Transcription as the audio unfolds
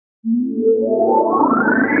An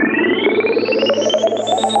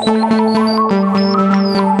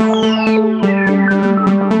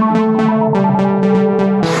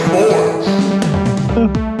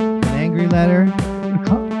angry letter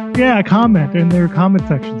Yeah, a comment in their comment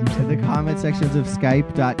sections. to the comment sections of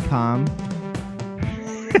Skype.com.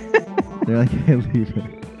 They're like, hey,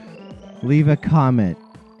 leave a comment.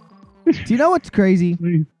 Do you know what's crazy?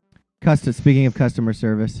 Please. Speaking of customer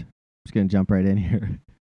service, I'm just going to jump right in here.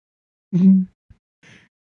 Mhm.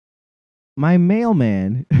 My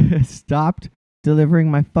mailman stopped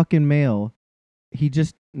delivering my fucking mail. He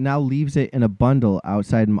just now leaves it in a bundle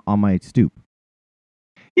outside on my stoop.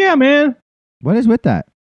 Yeah, man. What is with that?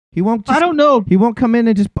 He won't. I don't know. He won't come in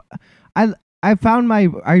and just. I had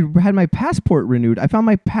my passport renewed. I found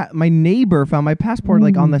my neighbor found my passport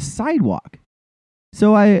like on the sidewalk.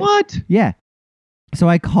 So What? Yeah. So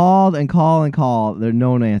I called and called. There are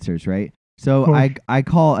no answers, right? So I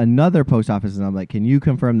call another post office and I'm like, can you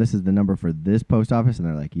confirm this is the number for this post office? And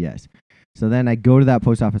they're like, yes. So then I go to that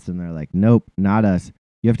post office and they're like, nope, not us.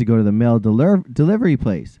 You have to go to the mail delivery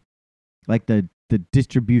place, like the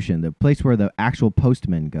distribution, the place where the actual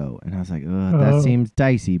postmen go. And I was like, that seems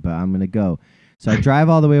dicey, but I'm gonna go. So I drive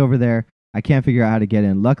all the way over there. I can't figure out how to get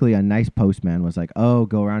in. Luckily, a nice postman was like, oh,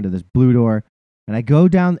 go around to this blue door. And I go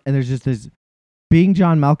down and there's just this Being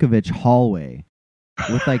John Malkovich hallway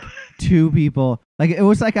with like two people. Like it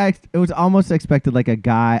was almost expected like a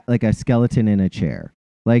guy, like a skeleton in a chair.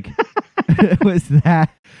 Like it was that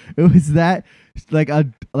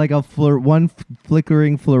one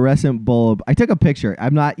flickering fluorescent bulb. I took a picture.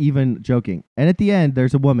 I'm not even joking. And at the end,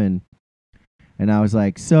 there's a woman, and I was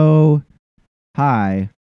like, "So, hi,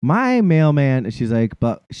 my mailman." And she's like,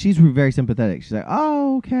 "But she's very sympathetic." She's like,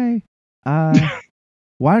 "Oh, okay.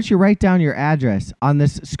 Why don't you write down your address on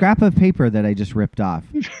this scrap of paper that I just ripped off,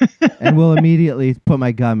 and we'll immediately put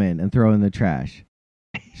my gum in and throw in the trash."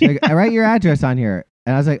 She's like, "I write your address on here."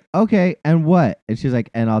 And I was like, okay, and what? And she's like,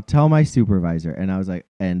 and I'll tell my supervisor. And I was like,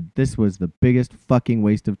 and this was the biggest fucking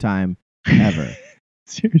waste of time ever.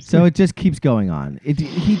 Seriously. So it just keeps going on.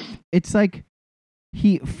 It's like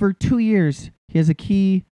for 2 years, he has a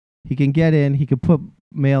key. He can get in. He can put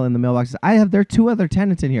mail in the mailboxes. There are two other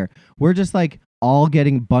tenants in here. We're just like all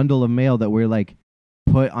getting bundle of mail that we're like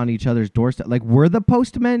put on each other's doorstep. Like we're the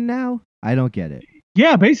postmen now. I don't get it.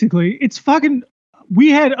 Yeah, basically, it's fucking. We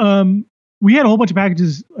had a whole bunch of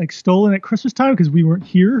packages like stolen at Christmas time because we weren't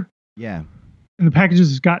here. Yeah. And the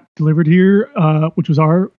packages got delivered here, which was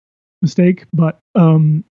our mistake. But well,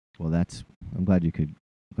 I'm glad you could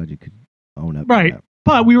own up. Right. To that.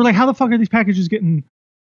 But we were like, how the fuck are these packages getting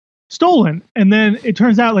stolen? And then it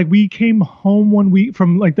turns out like we came home one week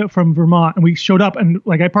from Vermont and we showed up and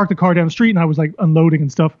like I parked the car down the street and I was like unloading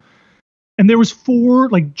and stuff. And there was 4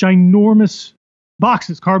 like ginormous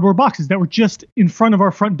cardboard boxes that were just in front of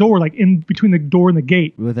our front door, like in between the door and the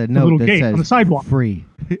gate, with a note that gate says on the sidewalk. Free.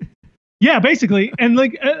 Yeah, basically. And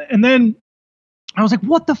like, and then I was like,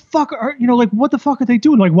 what the fuck are they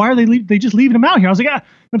doing? Like, why are they just leaving them out here? I was like,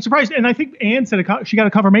 I'm surprised. And I think Anne said she got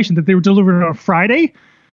a confirmation that they were delivered on a Friday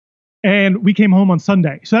and we came home on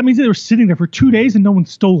Sunday. So that means they were sitting there for 2 days and no one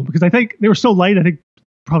stole them because I think they were so light. I think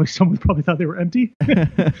someone thought they were empty.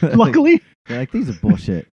 Luckily. They're like, these are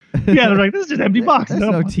bullshit. Yeah, they're like, this is just empty boxes.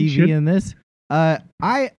 There's no TV in this. But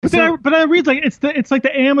I read like it's like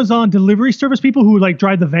the Amazon delivery service people who like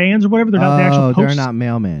drive the vans or whatever. They're not the actual post. They're not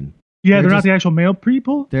mailmen. Yeah, they're not the actual mail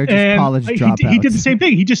people. They're just college dropouts. He did the same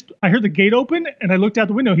thing. I heard the gate open and I looked out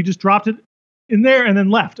the window. He just dropped it in there and then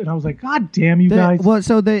left. And I was like, God damn you guys. Well,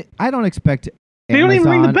 I don't expect they don't even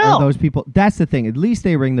ring the bell. Those people. That's the thing. At least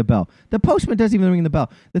they ring the bell. The postman doesn't even ring the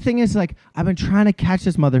bell. The thing is, like, I've been trying to catch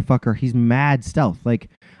this motherfucker. He's mad stealth. Like,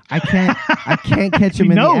 I can't catch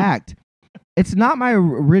him in the act. It's not my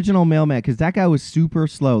original mailman because that guy was super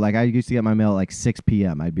slow. Like I used to get my mail at like 6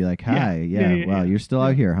 p.m. I'd be like, hi, well, you're still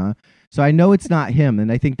out here, huh? So I know it's not him,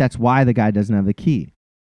 and I think that's why the guy doesn't have the key.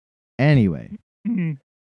 Anyway, I'm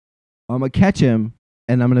gonna catch him,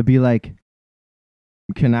 and I'm gonna be like,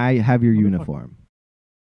 can I have your uniform?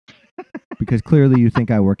 Because clearly you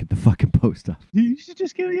think I work at the fucking post office. You should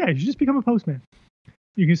just become a postman.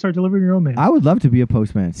 You can start delivering your own mail. I would love to be a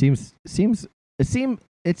postman.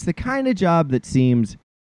 It's the kind of job that seems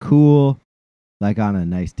cool, like on a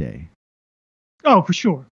nice day. Oh, for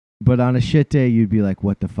sure. But on a shit day, you'd be like,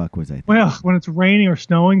 what the fuck was I thinking? Well, when it's raining or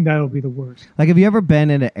snowing, that'll be the worst. Like, have you ever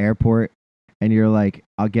been in an airport and you're like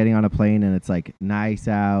getting on a plane and it's like nice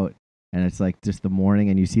out and it's like just the morning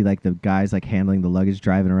and you see like the guys like handling the luggage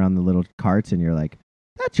driving around the little carts and you're like,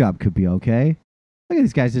 that job could be okay. Look at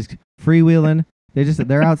these guys just freewheeling.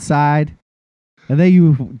 They're outside. And then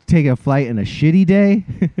you take a flight in a shitty day.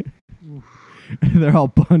 And they're all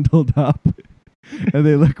bundled up. And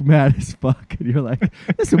they look mad as fuck. And you're like,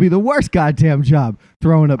 this will be the worst goddamn job,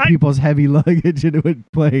 throwing up people's heavy luggage into a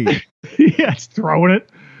plane. Yeah, it's throwing it.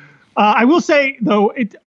 I will say, though,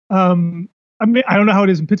 I mean, I don't know how it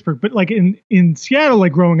is in Pittsburgh, but like in Seattle,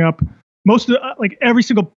 like growing up, most of like every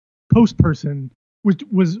single post person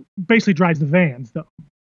was basically drives the vans, though,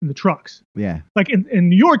 and the trucks. Yeah. Like in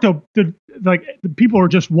New York, though, the people are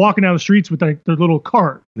just walking down the streets with like their little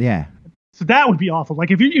cart. Yeah. So that would be awful. Like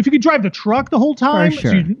if you could drive the truck the whole time,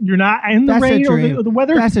 sure. so you're not in the rain or the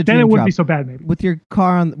weather, then it wouldn't be so bad. Maybe with your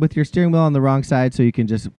car with your steering wheel on the wrong side, so you can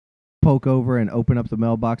just poke over and open up the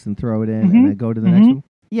mailbox and throw it in, and then go to the next one.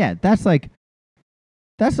 Yeah, that's like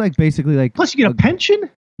basically like. Plus, you get a pension.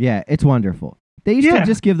 Yeah, it's wonderful. They used to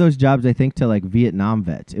just give those jobs, I think, to like Vietnam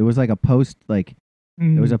vets. It was like a post it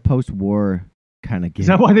was a post-war kind of gig. Is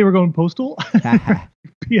that why they were going postal?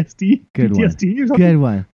 PSD, good PTSD one. or something. Good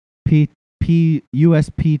one.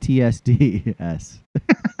 USPTSD. Yes.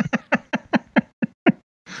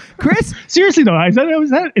 Chris, seriously though, is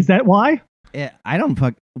that why? Yeah, I don't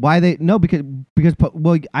why they because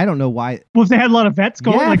well, I don't know why. Well, if they had a lot of vets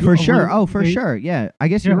going, yeah, for sure. Oh, for sure. Yeah, I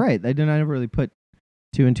guess you're right. They did not ever really put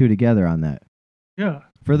two and two together on that. Yeah.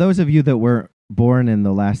 For those of you that were born in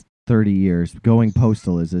the last 30 years, going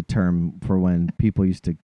postal is a term for when people used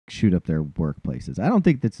to shoot up their workplaces. I don't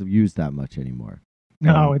think that's used that much anymore.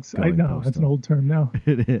 No, it's an old term now.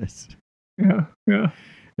 It is. Yeah, yeah.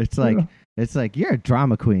 It's like you're a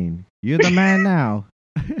drama queen. You're the man now.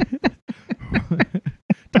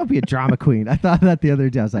 Don't be a drama queen. I thought that the other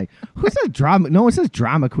day. I was like, who says drama? No one says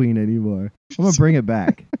drama queen anymore. I'm gonna bring it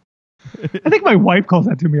back. I think my wife calls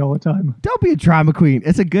that to me all the time. Don't be a drama queen.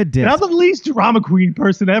 It's a good diss. And I'm the least drama queen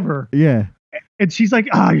person ever. Yeah. And she's like,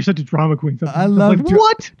 you're such a drama queen. I love like,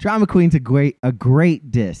 what? Drama queen's a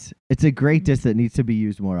great diss. It's a great diss that needs to be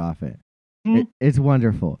used more often. It's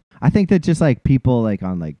wonderful. I think that just like people like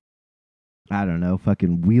on like, I don't know,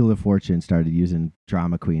 fucking Wheel of Fortune started using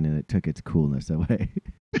drama queen and it took its coolness away.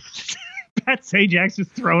 Pat Sajak's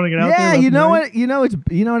just throwing it out Yeah, there. you know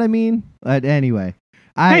what I mean? But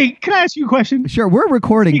hey, can I ask you a question? Sure, we're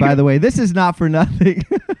recording, by the way. This is not for nothing.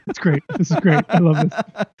 It's great. This is great. I love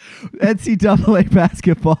this. NCAA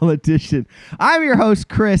Basketball Edition. I'm your host,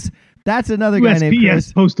 Chris. That's another guy named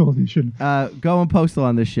Chris. Postal Edition. Going postal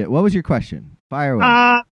on this shit. What was your question? Fire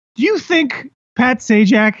away. Do you think Pat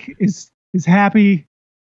Sajak is happy?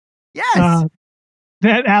 Yes.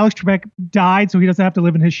 That Alex Trebek died, so he doesn't have to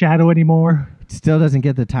live in his shadow anymore. Still doesn't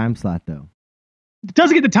get the time slot, though.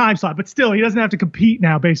 Doesn't get the time slot, but still, he doesn't have to compete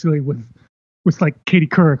now, basically, with like Katie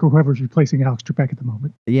Couric or whoever's replacing Alex Trebek at the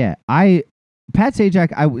moment. Yeah, Pat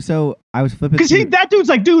Sajak. I was flipping because that dude's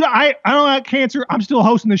like, dude, I don't have cancer. I'm still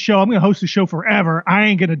hosting the show. I'm gonna host the show forever. I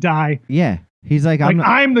ain't gonna die. Yeah, he's like,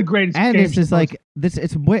 I'm the greatest. And it's just like this.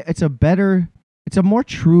 It's a more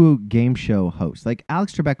true game show host. Like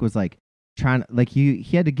Alex Trebek was like trying, like he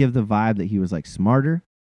had to give the vibe that he was like smarter.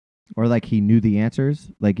 Or like he knew the answers.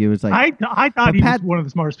 Like it was like I thought he was one of the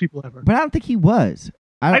smartest people ever. But I don't think he was.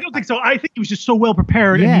 I don't think so. I think he was just so well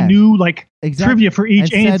prepared and he knew like trivia for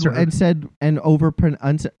each answer. And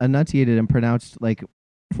enunciated and pronounced like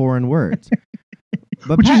foreign words.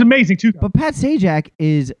 Which is amazing too. But Pat Sajak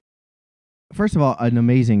is, first of all, an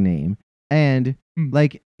amazing name. And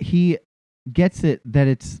like he gets it that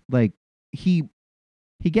it's like he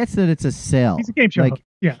gets that it's a sell. He's a game show host.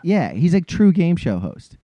 Yeah. Yeah. He's a true game show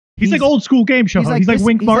host. He's like old school game show. He's like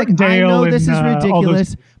Wink Martindale. I know this is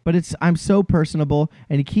ridiculous, but I'm so personable,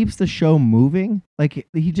 and he keeps the show moving. Like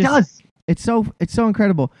he just does. It's so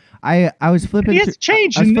incredible. I was flipping. He has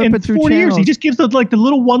changed in 40 years. He just gives the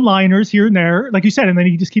little one-liners here and there, like you said, and then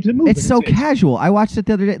he just keeps it moving. It's so casual. I watched it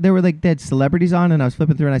the other day. They had celebrities on, and I was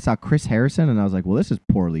flipping through, and I saw Chris Harrison, and I was like, well, this is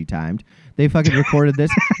poorly timed. They fucking recorded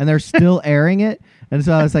this, and they're still airing it. And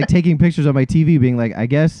so I was like taking pictures on my TV, being like, I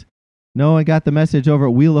guess no one got the message over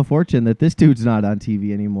at Wheel of Fortune that this dude's not on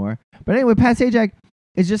TV anymore. But anyway, Pat Sajak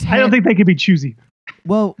is just... I don't think they can be choosy.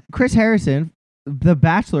 Well, Chris Harrison, the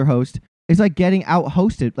Bachelor host, is like getting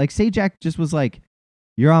out-hosted. Like Sajak just was like,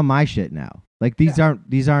 you're on my shit now. Like these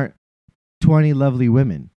aren't 20 lovely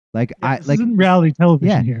women. Like this isn't reality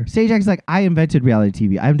television here. Sajak's like, I invented reality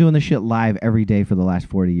TV. I'm doing this shit live every day for the last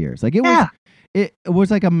 40 years. Like it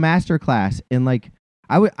was like a master class in like...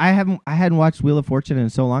 I hadn't watched Wheel of Fortune in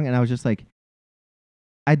so long, and I was just like,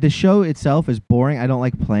 the show itself is boring. I don't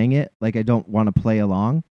like playing it. Like I don't want to play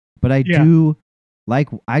along, but I do like.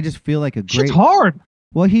 I just feel like a great. It's hard.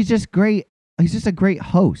 Well, he's just great. He's just a great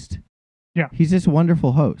host. Yeah, he's just a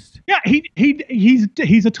wonderful host. Yeah,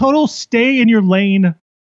 he's a total stay in your lane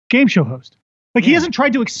game show host. Like he hasn't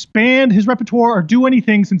tried to expand his repertoire or do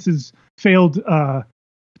anything since his failed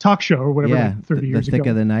talk show or whatever, like 30 years ago. The Thick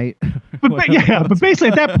of the Night. But basically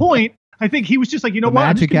at that point, I think he was just like, you know what?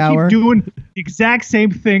 I'm just going to keep doing the exact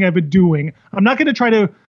same thing I've been doing. I'm not going to try to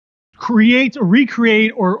create or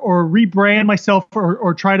recreate or rebrand myself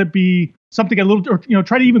or try to be something a little, or, you know,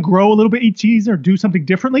 try to even grow a little bit each season or do something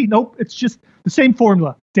differently. Nope. It's just the same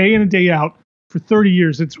formula day in and day out for 30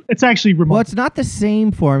 years. It's actually remarkable. Well, it's not the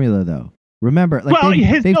same formula though. Remember,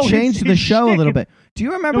 like they've changed the show a little bit. Do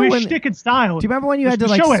you remember when shtick and style? Do you remember when you had to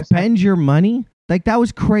like spend your money? Like that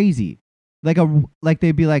was crazy. Like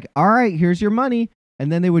they'd be like, "All right, here's your money,"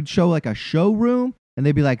 and then they would show like a showroom, and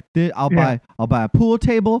they'd be like, "I'll buy a pool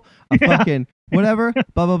table, a fucking whatever,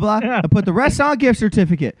 blah blah blah, and put the rest on a gift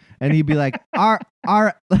certificate." And he'd be like, "All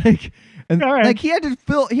right," like he had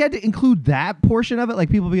to include that portion of it, like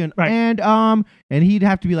people being and he'd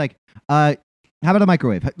have to be like, how about a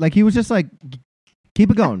microwave? Like he was just like, keep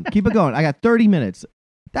it going. I got 30 minutes.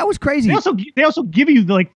 That was crazy. They also give you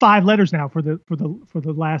like 5 letters now for the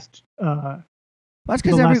last. That's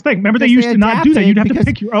because last thing. Remember they used to not do that. You'd have to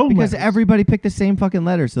pick your own because letters. Everybody picked the same fucking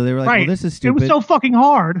letter. So they were like, well, this is stupid. It was so fucking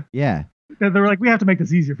hard. Yeah. They were like, we have to make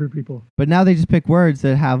this easier for people. But now they just pick words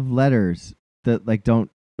that have letters that like don't.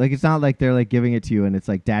 Like it's not like they're like giving it to you and it's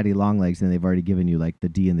like Daddy Longlegs and they've already given you like the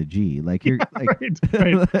D and the G. Like you're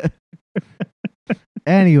right.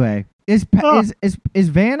 Anyway, is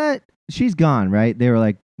Vanna? She's gone, right? They were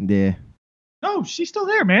like, yeah. No, she's still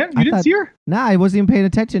there, man. You didn't see her? Nah, I wasn't even paying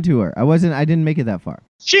attention to her. I didn't make it that far.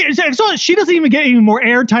 She doesn't even get any more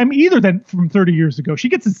airtime either than from 30 years ago. She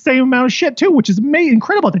gets the same amount of shit too, which is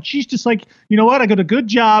incredible. That she's just like, you know what? I got a good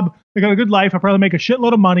job. I got a good life. I probably make a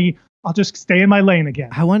shitload of money. I'll just stay in my lane again.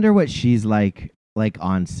 I wonder what she's like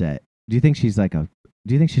on set. Do you think she's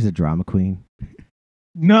a drama queen?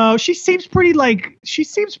 No, she seems like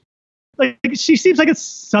a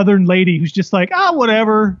Southern lady who's just like,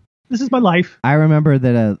 whatever. This is my life. I remember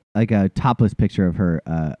that a topless picture of her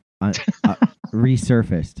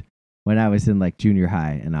resurfaced when I was in like junior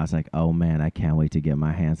high, and I was like, oh man, I can't wait to get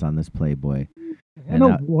my hands on this Playboy. And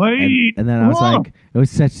then I was like, it was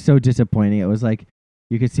so disappointing. It was like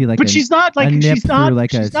you could see like, but she's not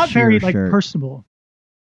very like shirt. personable.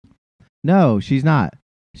 No, she's not.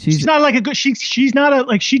 She's not like a good. She's not a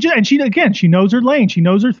like she just and she knows her lane. She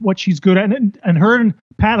knows what she's good at, and her and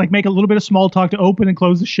Pat like make a little bit of small talk to open and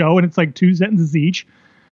close the show, and it's like 2 sentences each.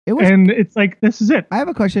 It's like this is it. I have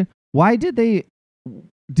a question. Why did they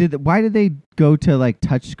go to like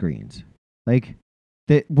touch screens? Like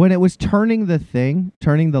when it was turning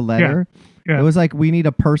the letter, it was like we need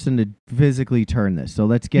a person to physically turn this. So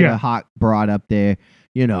let's get a hot broad up there.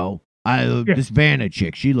 You know, this Vanna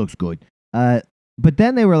chick, she looks good. But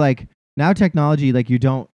then they were like, now technology, like you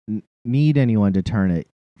don't need anyone to turn it.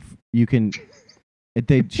 You can,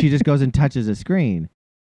 she just goes and touches a screen.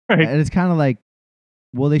 Right. And it's kind of like,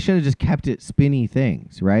 well, they should have just kept it spinny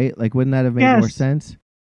things, right? Like, wouldn't that have made more sense?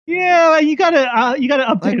 Yeah, you gotta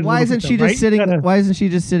update. Like, why isn't she just sitting? Why isn't she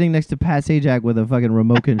just sitting next to Pat Sajak with a fucking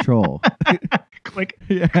remote control? Click,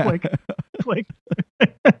 click, click.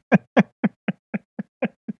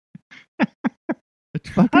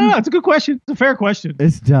 I don't know. It's a good question. It's a fair question.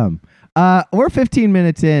 It's dumb. We're 15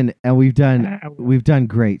 minutes in, and we've done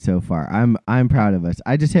great so far. I'm proud of us.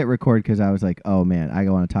 I just hit record because I was like, oh man, I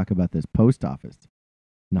want to talk about this post office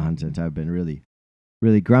nonsense. I've been really,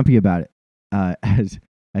 really grumpy about it,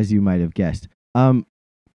 as you might have guessed. I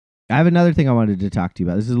have another thing I wanted to talk to you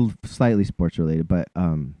about. This is slightly sports related, but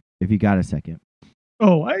if you got a second.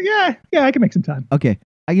 Oh yeah, I can make some time. Okay,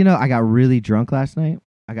 I got really drunk last night.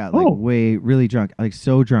 I got really drunk, like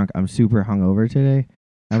so drunk. I'm super hungover today.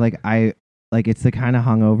 And it's the kind of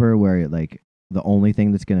hungover where like the only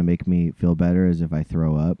thing that's gonna make me feel better is if I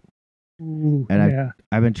throw up. Ooh, and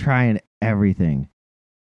I've been trying everything,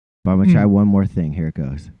 but I'm gonna try one more thing. Here it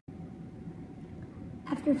goes.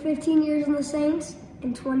 After 15 years in the Saints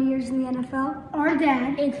and 20 years in the NFL, our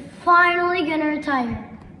dad is finally gonna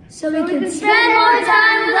retire, so we can spend more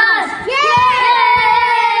time with us. Yay!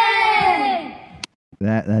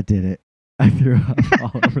 That did it. I threw up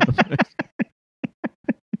all over the place.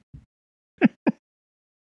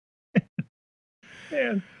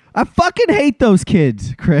 Man. I fucking hate those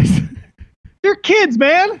kids, Chris. They're kids,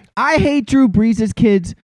 man. I hate Drew Brees'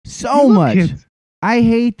 kids so much. Kids. I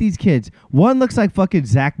hate these kids. One looks like fucking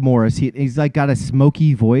Zach Morris. He's like got a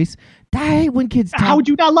smoky voice. I hate when kids talk. How would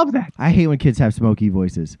you not love that? I hate when kids have smoky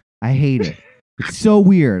voices. I hate it. It's so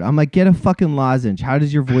weird. I'm like, get a fucking lozenge. How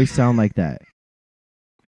does your voice sound like that?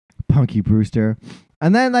 Punky Brewster.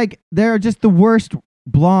 And then like they're just the worst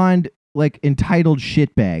blonde like entitled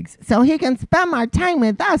shitbags so he can spend more time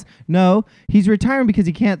with us. No, he's retiring because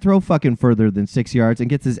he can't throw fucking further than 6 yards and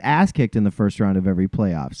gets his ass kicked in the first round of every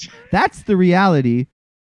playoffs. That's the reality.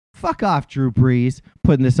 Fuck off, Drew Brees,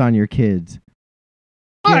 putting this on your kids.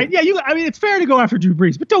 All right, yeah, I mean, it's fair to go after Drew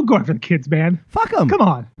Brees, but don't go after the kids, man. Fuck them. Come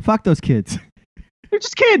on. Fuck those kids. They're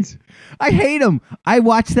just kids. I hate them. I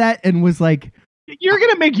watched that and was like, you're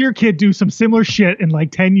going to make your kid do some similar shit in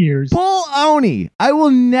like 10 years. Bull Oni. I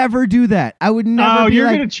will never do that. I would never be you're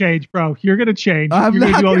like, going to change, bro. You're going to change. I'm you're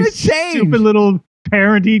not going to change. Stupid little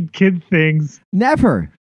parenting kid things.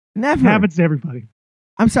 Never. It happens to everybody.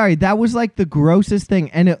 I'm sorry. That was like the grossest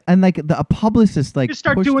thing. And like a publicist like just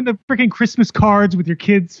start doing the freaking Christmas cards with your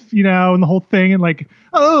kids, you know, and the whole thing. And like,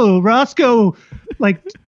 oh, Roscoe, like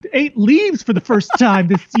 8 leaves for the first time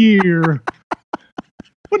this year.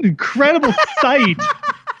 What an incredible sight.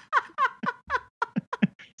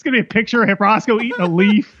 It's going to be a picture of Roscoe eating a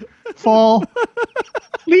leaf. Fall.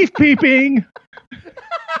 Leaf peeping.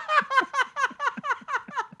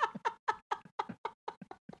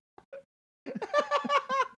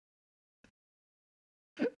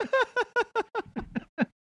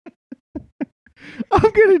 I'm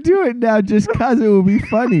going to do it now just because it will be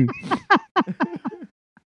funny.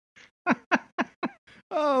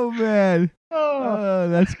 Oh, man. Oh,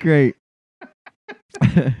 that's great.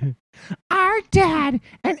 Our dad,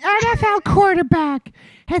 an NFL quarterback,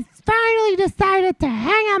 has finally decided to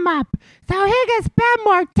hang him up so he can spend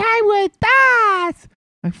more time with us.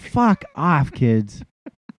 Like, fuck off, kids.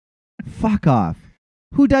 Fuck off.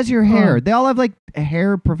 Who does your hair? They all have like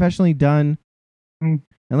hair professionally done. And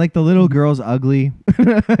like the little girl's ugly.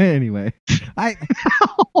 Anyway.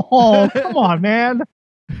 Oh, come on, man.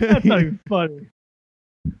 That's not even funny.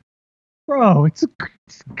 Bro,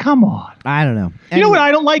 come on. I don't know. Anyway. You know what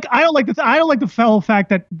I don't like? I don't like the fellow fact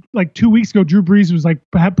that like 2 weeks ago Drew Brees was like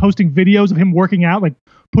posting videos of him working out, like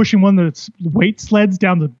pushing one of the weight sleds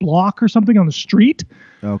down the block or something on the street.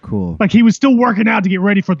 Oh, cool. Like he was still working out to get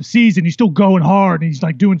ready for the season. He's still going hard and he's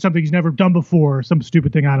like doing something he's never done before, or some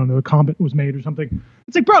stupid thing. I don't know. A comment was made or something.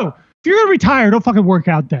 It's like, bro, if you're going to retire, don't fucking work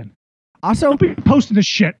out then. Also, don't be posting this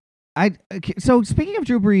shit. So speaking of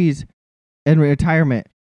Drew Brees and retirement,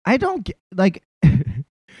 I don't get, like,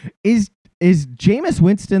 is Jameis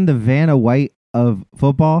Winston the Vanna White of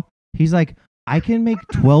football? He's like, I can make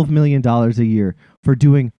 $12 million a year for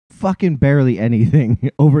doing fucking barely anything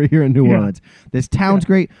over here in New Orleans. This town's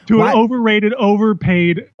great. To an overrated,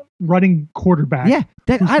 overpaid running quarterback. Yeah,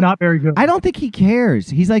 that's not very good. I don't think he cares.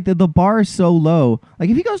 He's like, the bar is so low. Like,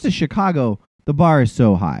 if he goes to Chicago, the bar is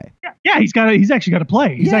so high. Yeah, he's actually got to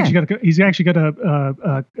play. He's actually got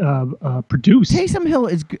to produce. Taysom Hill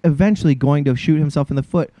is eventually going to shoot himself in the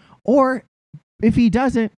foot, or if he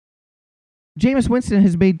doesn't, Jameis Winston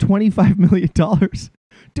has made $25 million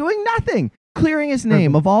doing nothing, clearing his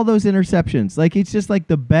name of all those interceptions. Like, it's just like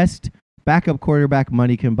the best backup quarterback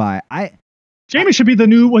money can buy. Jameis should be the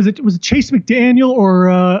new, was it Chase McDaniel or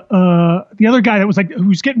the other guy that was like,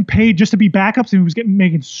 who's getting paid just to be backups and who was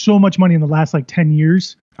making so much money in the last like 10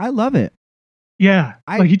 years. I love it. Yeah.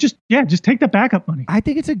 Just take that backup money. I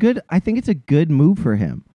think it's a good move for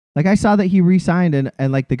him. Like, I saw that he re-signed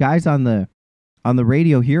and like the guys on the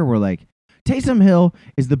radio here were like, Taysom Hill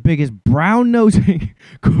is the biggest brown-nosing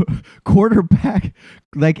quarterback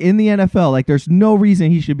like in the NFL. Like, there's no reason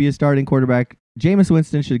he should be a starting quarterback. Jameis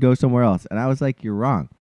Winston should go somewhere else. And I was like, you're wrong.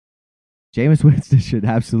 Jameis Winston should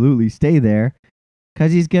absolutely stay there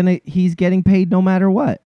because he's getting paid no matter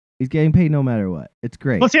what. He's getting paid no matter what. It's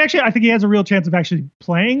great. Well, see, actually, I think he has a real chance of actually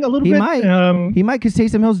playing a little bit. He might because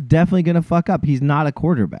Taysom Hill's definitely going to fuck up. He's not a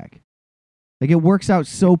quarterback. Like, it works out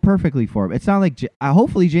so perfectly for him. It's not like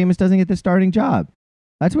hopefully Jameis doesn't get the starting job.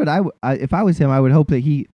 That's what if I was him, I would hope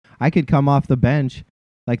that I could come off the bench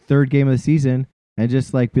like third game of the season and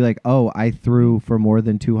just like be like, oh, I threw for more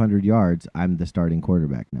than 200 yards. I'm the starting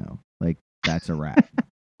quarterback now. Like, that's a wrap.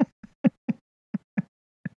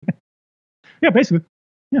 Yeah, basically.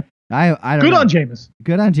 Yeah. I don't Good know. on Jameis.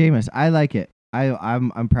 Good on Jameis. I like it.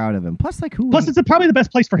 I'm proud of him. Plus, like, it's probably the best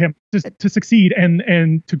place for him to succeed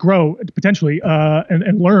and to grow potentially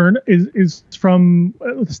and learn is from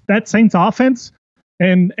that Saints offense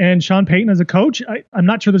and Sean Payton as a coach. I'm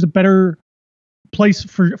not sure there's a better place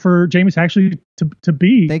for Jameis actually to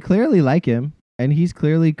be. They clearly like him, and he's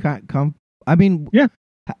clearly come. I mean, yeah.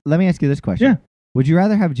 Let me ask you this question. Yeah. Would you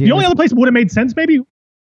rather have Jameis? The only other place would have made sense, maybe.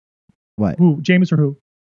 What? Who? Jameis or who?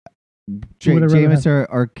 Jameis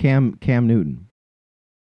or Cam Newton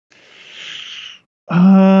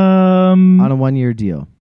on a 1-year deal.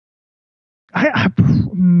 I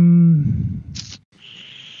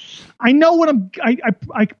know what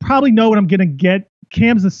I probably know what I'm gonna get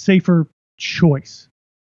Cam's a safer choice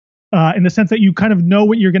in the sense that you kind of know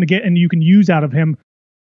what you're going to get and you can use out of him.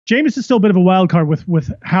 Jameis is still a bit of a wild card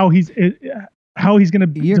with how he's going to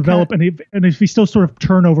develop and if he's still sort of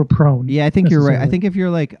turnover prone. Yeah, I think you're right. I think if you're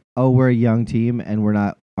like, oh, we're a young team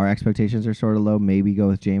and our expectations are sort of low, maybe go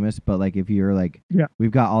with Jameis. But like if you're like,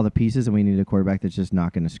 we've got all the pieces and we need a quarterback that's just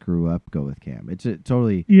not going to screw up, go with Cam. It's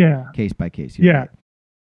totally case by case. Yeah.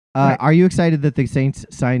 Right. Are you excited that the Saints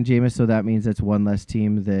signed Jameis? So that means it's one less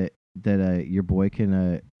team that your boy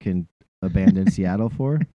can abandon Seattle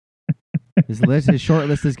for? His short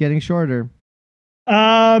list is getting shorter.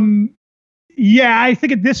 Yeah, I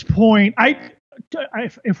think at this point,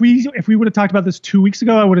 if we would have talked about this 2 weeks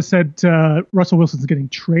ago, I would have said Russell Wilson's getting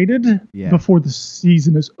traded before the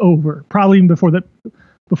season is over, probably even before the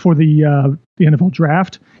NFL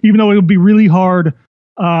draft. Even though it would be really hard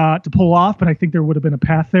to pull off, but I think there would have been a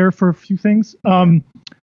path there for a few things.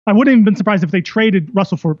 I wouldn't have been surprised if they traded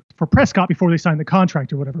Russell for Prescott before they signed the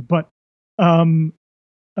contract or whatever. But that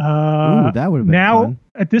would have been now fun.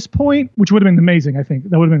 At this point, which would have been amazing. I think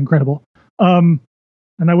that would have been incredible.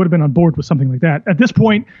 And I would have been on board with something like that. At this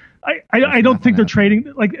point, I don't think they're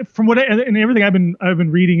trading. Like from what and everything I've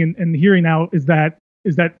been reading and hearing now is that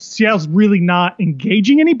Seattle's really not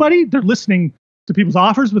engaging anybody. They're listening to people's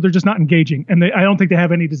offers, but they're just not engaging, and I don't think they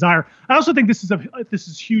have any desire. I also think this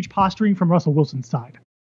is huge posturing from Russell Wilson's side.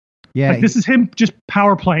 Yeah, like this is him just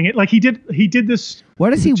power playing it. Like he did this.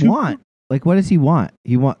 What does he want? Like, what does he want?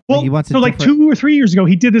 He wants. So like 2 or 3 years ago,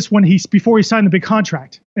 he did this before he signed the big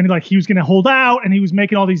contract, and like he was going to hold out, and he was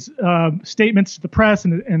making all these statements to the press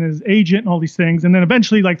and his agent and all these things, and then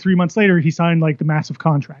eventually, like 3 months later, he signed like the massive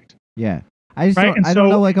contract. Yeah, I don't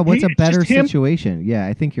know like what's a better situation. Yeah,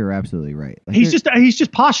 I think you're absolutely right. Like, he's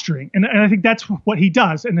just posturing, and I think that's what he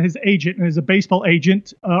does. And his agent, and is a baseball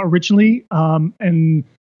agent originally, and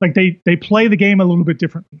like they play the game a little bit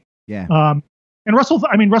differently. Yeah. And Russell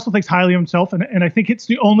thinks highly of himself, and I think it's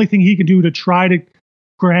the only thing he can do to try to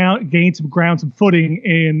gain some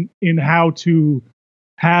footing in how to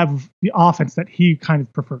have the offense that he kind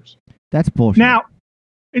of prefers. That's bullshit. Now,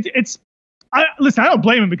 listen, I don't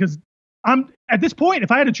blame him because I'm at this point, if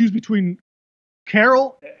I had to choose between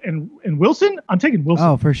Carroll and Wilson, I'm taking Wilson.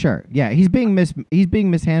 Oh, for sure. Yeah, he's being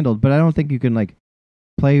mishandled, but I don't think you can like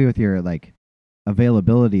play with your like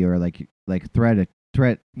availability or like threat.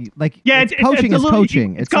 Like coaching is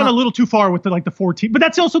coaching. It's gone a little too far with the 4 teams. But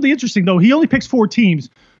that's also the interesting though. He only picks 4 teams.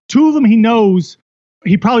 2 of them he knows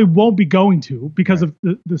he probably won't be going to because of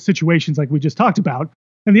the situations like we just talked about.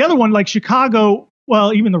 And the other one, like Chicago,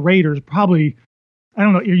 well, even the Raiders, probably. I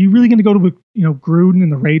don't know. Are you really going to go to Gruden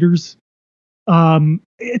and the Raiders? It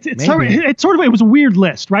was a weird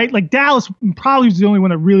list, right? Like Dallas probably was the only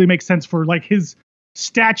one that really makes sense for like his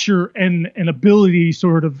stature and ability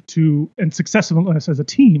sort of and successfulness as a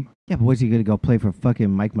team. Yeah, but was he going to go play for fucking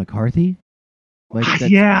Mike McCarthy? That's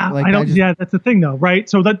the thing though, right?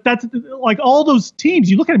 So that's like all those teams,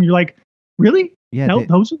 you look at them, you're like, really? Yeah.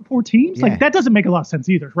 Those are the 4 teams? Yeah. Like that doesn't make a lot of sense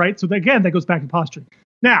either, right? So again, that goes back to posturing.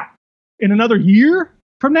 Now, in another year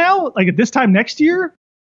from now, like at this time next year,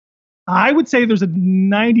 I would say there's a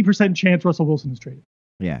 90% chance Russell Wilson is traded.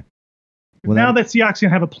 Yeah. Well, now that Seahawks can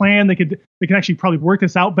have a plan, they can actually probably work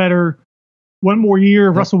this out better. One more year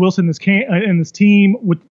of Russell Wilson in this team,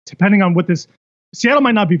 depending on what this Seattle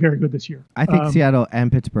might not be very good this year. I think Seattle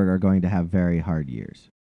and Pittsburgh are going to have very hard years.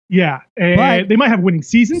 Yeah, and they might have winning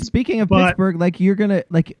seasons. Speaking of Pittsburgh, like you're gonna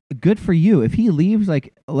good for you if he leaves.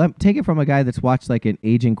 Like take it from a guy that's watched like an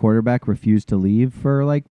aging quarterback refuse to leave for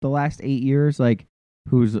like the last 8 years, like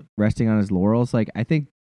who's resting on his laurels. Like I think.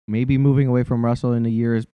 Maybe moving away from Russell in a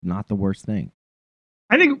year is not the worst thing.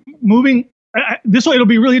 I think moving it'll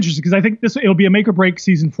be really interesting because I think it'll be a make or break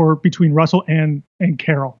season between Russell and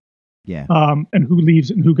Carroll. Yeah. And who leaves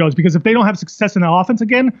and who goes, because if they don't have success in the offense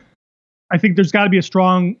again, I think there's got to be a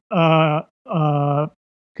strong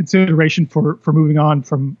consideration for moving on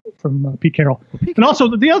from Pete Carroll. And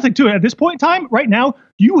also the other thing too, at this point in time, right now,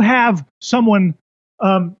 you have someone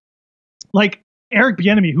like Eric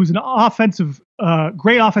Bieniemy, who's an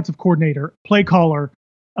great offensive coordinator, play caller,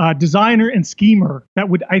 designer, and schemer that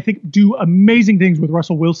would, I think, do amazing things with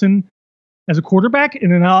Russell Wilson as a quarterback in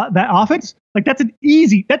that offense. Like that's an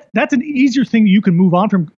easier thing you can move on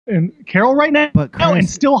from Carroll right now, and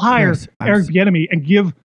still hire Eric Bieniemy and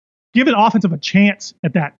give an offensive a chance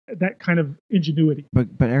at that kind of ingenuity. But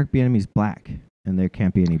Eric Bieniemy's black. And there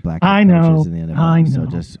can't be any black coaches in the NFL. I know. So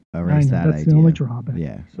just erase that idea. That's the only drawback.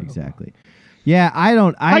 Yeah, exactly. Yeah,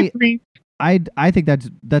 I think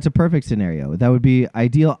that's a perfect scenario. That would be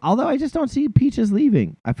ideal. Although I just don't see Peaches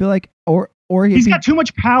leaving. I feel like or he's got too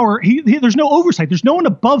much power. There's no oversight. There's no one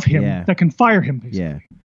above him that can fire him. Basically. Yeah,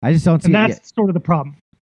 I just don't see. And that's sort of the problem.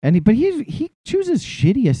 But he chooses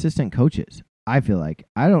shitty assistant coaches. I feel like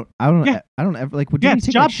I don't ever like. Did he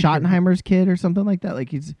take like Schottenheimer's kid or something like that? Like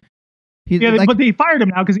he's like, but they fired him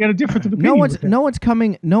now because he had a difference of opinion.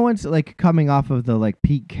 No one's like coming off of the like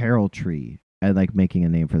Pete Carroll tree and like making a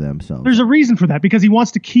name for themselves. There's a reason for that, because he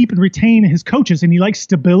wants to keep and retain his coaches, and he likes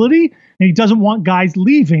stability, and he doesn't want guys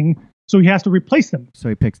leaving, so he has to replace them. So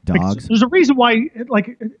he picks dogs. Like, there's a reason why,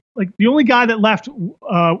 like the only guy that left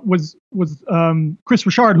was Chris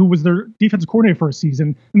Richard, who was their defensive coordinator for a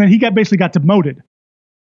season, and then he basically got demoted.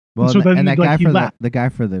 Well, and, so then, and that guy the guy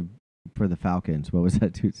for the Falcons, what was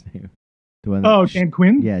that dude's name? Dan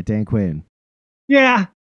Quinn. Yeah, Dan Quinn. Yeah,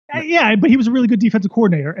 but he was a really good defensive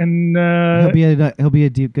coordinator, and he'll be a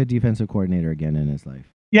good defensive coordinator again in his life.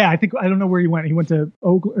 Yeah, I don't know where he went. He went to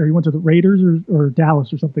Oakland, or he went to the Raiders or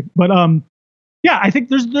Dallas or something. But yeah, I think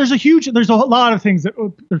there's a lot of things that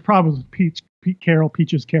there's problems with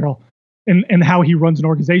Peaches Carroll, and how he runs an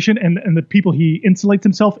organization and the people he insulates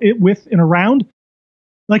himself with and around.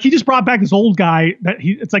 Like, he just brought back this old guy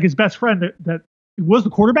it's like his best friend that was the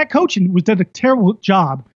quarterback coach and did a terrible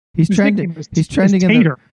job. He's trending in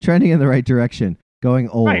the right direction, going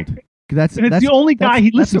old. Right. That's the only guy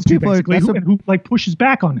he listens to, basically, who like pushes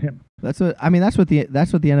back on him. That's what the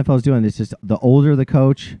NFL is doing. It's just the older the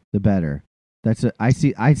coach, the better. I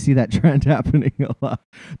see that trend happening a lot.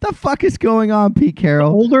 The fuck is going on, Pete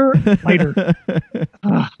Carroll? The older, lighter.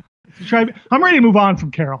 I'm ready to move on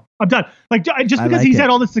from Carroll. I'm done. Like, just because he's had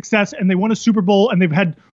all this success and they won a Super Bowl and they've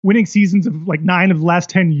had winning seasons of like 9 of the last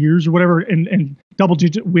 10 years or whatever, and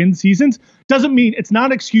double-digit win seasons, doesn't mean it's not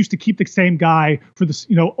an excuse to keep the same guy for this,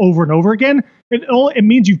 over and over again. It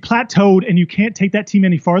means you've plateaued and you can't take that team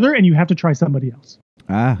any farther, and you have to try somebody else.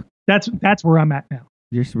 That's where I'm at now.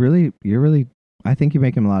 You're really. I think you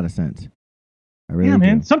make him a lot of sense. I really do.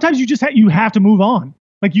 Man. Sometimes you have to move on.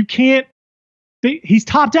 Like, you can't. He's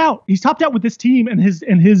topped out. He's topped out with this team and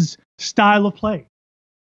his style of play.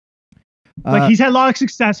 Like, he's had a lot of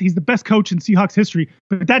success. He's the best coach in Seahawks history,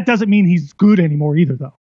 but that doesn't mean he's good anymore either,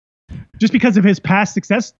 though. Just because of his past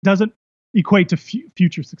success doesn't equate to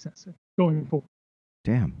future success going forward.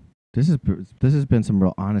 Damn, this has been some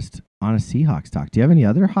real honest Seahawks talk. Do you have any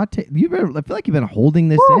other hot take? I feel like you've been holding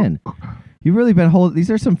this in. You've really been holding. These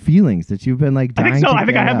are some feelings that you've been like dying. I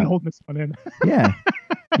think I have been holding this one in. Yeah.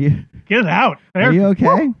 Get it out. There. Are you okay?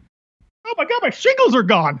 Woo! Oh my God, my shingles are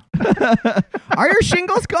gone. Are your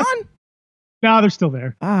shingles gone? No, they're still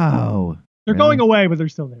there. Oh. They're going away, but they're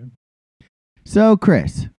still there. So,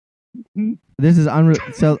 Chris, this is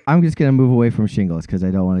so I'm just gonna move away from shingles because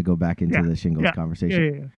I don't want to go back into the shingles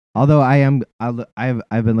conversation. Yeah. Although I've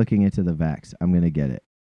been looking into the vax. I'm gonna get it.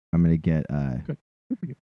 I'm gonna get Good for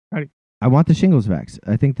you. Ready. I want the shingles vax.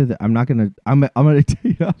 I think that I'm gonna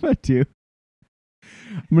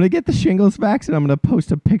get the shingles vax, and I'm gonna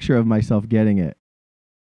post a picture of myself getting it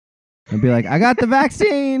and be like, I got the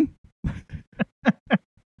vaccine.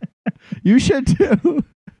 You should too.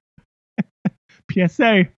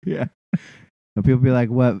 PSA. Yeah. And people be like,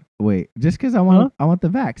 "What? Wait, just because I want the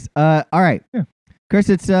vax." All right, yeah. Chris.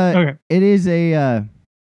 It's okay. It is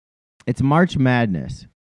it's March Madness.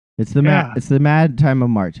 It's the mad time of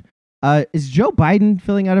March. Is Joe Biden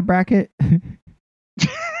filling out a bracket?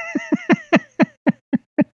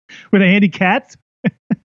 With Andy Katz?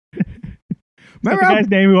 Remember the guy's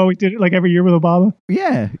name who always did it like every year with Obama?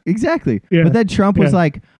 Yeah, exactly. Yeah. But then Trump was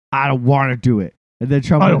like, I don't want to do it. And then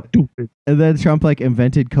Trump like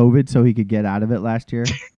invented COVID so he could get out of it last year.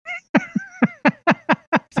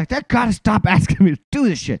 It's like, they gotta stop asking me to do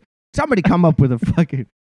this shit. Somebody come up with a fucking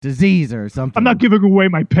disease or something. I'm not giving away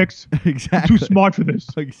my picks. Exactly. I'm too smart for this.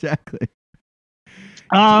 Exactly.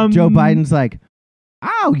 Joe Biden's like,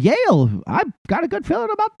 oh, Yale. I've got a good feeling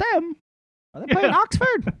about them. Are they playing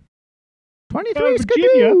Oxford? 23 is good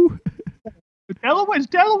too.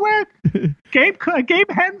 Delaware. Gabe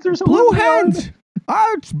Hens or something. Blue Hens.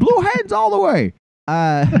 It's Blue Hens all the way.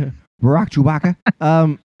 Barack Chewbacca.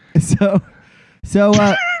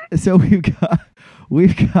 So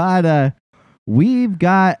we've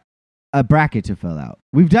got a bracket to fill out.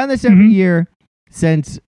 We've done this every year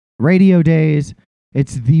since radio days.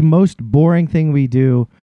 It's the most boring thing we do.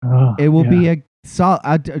 It will be a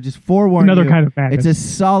solid. Just forewarn another you, kind of madness. It's a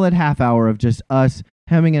solid half hour of just us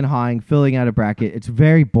hemming and hawing, filling out a bracket. It's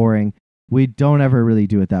very boring. We don't ever really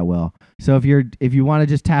do it that well. So if you want to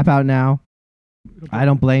just tap out now, I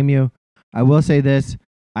don't blame you. I will say this: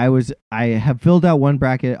 I have filled out one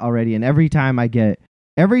bracket already, and every time I get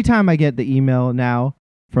the email now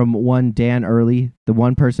from one Dan Early, the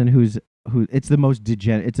one person who it's the most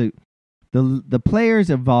degenerate. the players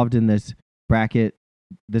involved in this bracket,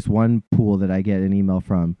 this one pool that I get an email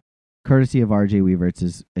from, courtesy of RJ Weaver.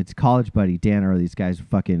 It's college buddy Dan Early. This guy's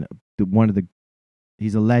fucking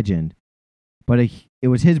he's a legend. But it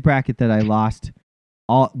was his bracket that I lost.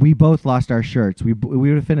 We both lost our shirts. We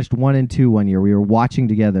would have finished 1 and 2 one year. We were watching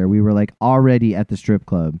together. We were like already at the strip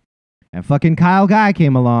club, and fucking Kyle Guy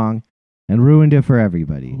came along and ruined it for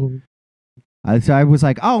everybody. So I was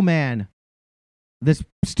like, oh man, this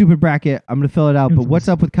stupid bracket, I'm gonna fill it out. But what's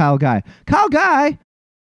up with Kyle Guy? Kyle Guy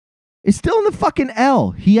is still in the fucking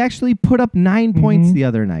L. He actually put up 9 points the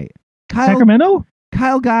other night. Sacramento?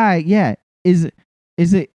 Kyle Guy, yeah, is a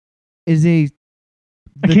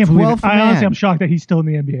I can't believe it. Honestly, I'm shocked that he's still in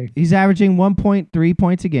the NBA. He's averaging 1.3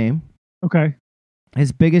 points a game. Okay.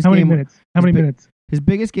 His biggest How many minutes? How many minutes? His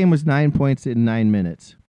biggest game was 9 points in 9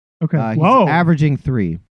 minutes. Okay. Whoa. He's averaging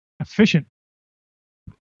 3. Efficient.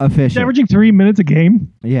 He's averaging 3 minutes a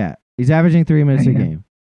game? Yeah. He's averaging 3 minutes a game.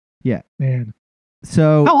 Yeah. Man.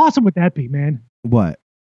 So how awesome would that be, man? What?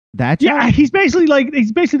 That job? Yeah, he's basically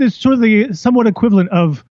the somewhat equivalent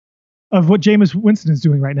of what Jameis Winston is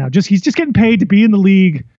doing right now. He's just getting paid to be in the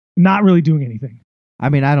league, not really doing anything. I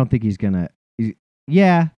mean, I don't think he's gonna.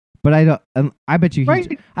 Yeah, but I don't. I bet you. Right?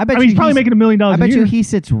 He's probably making $1 million. I bet you he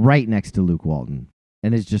sits right next to Luke Walton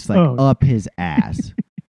and is just like up his ass.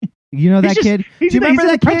 You know that kid? Do you remember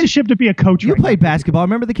that apprenticeship to be a coach? You played basketball.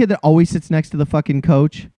 Remember the kid that always sits next to the fucking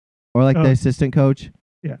coach or like the assistant coach?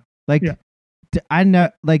 Yeah. Like I know,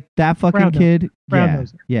 like that fucking kid.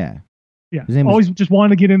 Yeah. Yeah, always just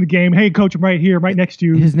wanted to get in the game. Hey, coach, I'm right here, right next to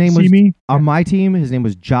you. His name was me on my team. His name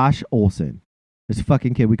was Josh Olson. This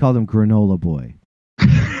fucking kid, we called him Granola Boy.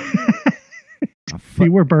 He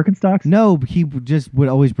wore Birkenstocks? No, he just would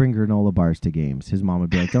always bring granola bars to games. His mom would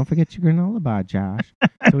be like, "Don't forget your granola bar, Josh."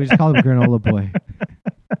 So we just called him Granola Boy,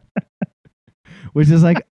 which is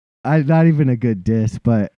like not even a good diss,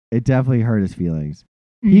 but it definitely hurt his feelings.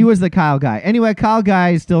 He was the Kyle Guy. Anyway, Kyle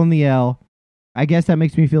Guy is still in the L. I guess that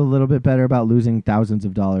makes me feel a little bit better about losing thousands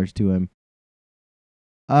of dollars to him.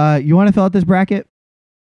 You want to fill out this bracket?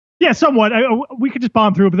 Yeah, somewhat. We could just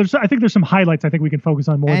bomb through it, but I think there's some highlights I think we can focus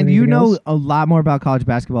on more. And than you know else. a lot more about college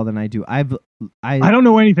basketball than I do. I don't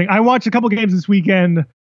know anything. I watched a couple games this weekend.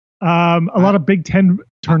 A lot of Big Ten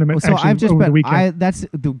tournaments. So I've just over the weekend. That's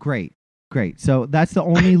great. So that's the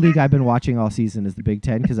only league I've been watching all season is the Big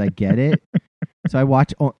Ten because I get it. So I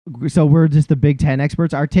watch. So we're just the Big Ten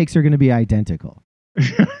experts. Our takes are going to be identical.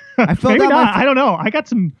 I filled Maybe not. I don't know. I got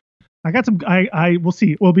some. We'll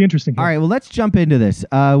see. It'll be interesting. All right. Well, let's jump into this.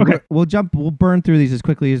 Okay. We'll burn through these as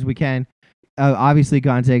quickly as we can. Obviously,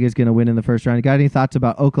 Gonzaga is going to win in the first round. You got any thoughts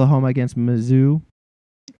about Oklahoma against Mizzou?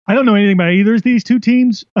 I don't know anything about either of these two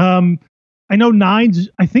teams. I know Nines,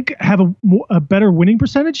 I think, have a better winning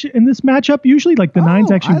percentage in this matchup. Usually, like the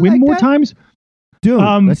Nines actually win more times. Dude,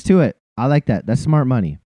 let's do it. I like that. That's smart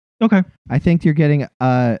money. Okay. I think you're getting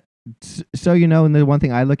so you know, and the one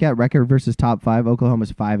thing I look at record versus top 5,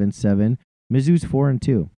 Oklahoma's 5-7, Mizzou's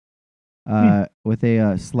 4-2, with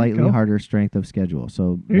a slightly harder strength of schedule.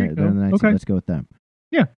 So they're the Knights. Okay. So let's go with them.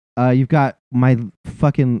 Yeah. You've got my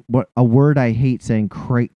fucking a word I hate saying,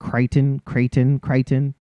 Creighton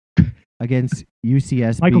against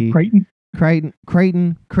UCSB. Michael Creighton.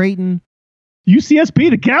 UCSB,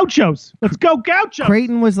 the Gauchos. Let's go Gauchos.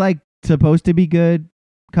 Creighton was like supposed to be good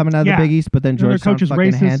coming out of the Big East, but then Georgetown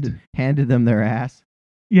fucking handed them their ass.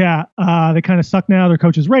 Yeah, they kind of suck now. Their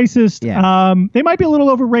coach is racist. Yeah. They might be a little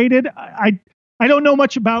overrated. I don't know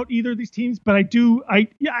much about either of these teams, but I do.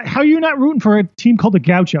 How are you not rooting for a team called the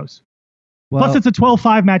Gauchos? Well, plus, it's a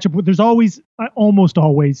 12-5 matchup. There's always, almost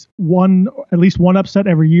always, at least one upset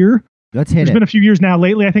every year. There's been a few years now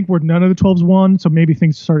lately, I think, where none of the 12s won, so maybe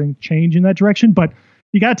things are starting to change in that direction. But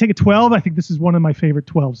you got to take a 12. I think this is one of my favorite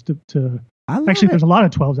 12s to actually, there's a lot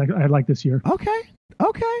of 12s I like this year. Okay.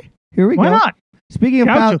 Here we go. Why not? Speaking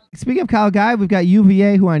of Kyle Guy, we've got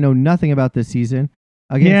UVA, who I know nothing about this season,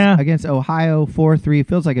 against Ohio 4-3.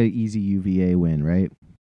 Feels like an easy UVA win, right?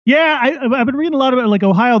 Yeah, I've been reading a lot about like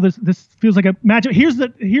Ohio. This feels like a matchup. Here's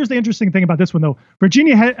the interesting thing about this one though.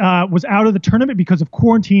 Virginia was out of the tournament because of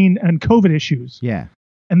quarantine and COVID issues. Yeah,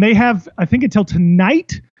 and they have I think until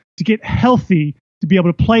tonight to get healthy to be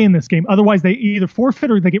able to play in this game. Otherwise, they either forfeit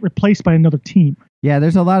or they get replaced by another team. Yeah,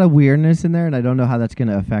 there's a lot of weirdness in there, and I don't know how that's going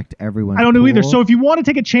to affect everyone. I don't know either. So if you want to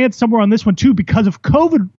take a chance somewhere on this one too, because of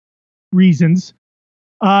COVID reasons,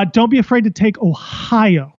 don't be afraid to take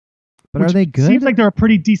Ohio. But are they good? Seems like they're a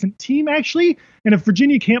pretty decent team, actually. And if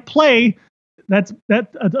Virginia can't play, that's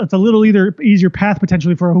a little easier path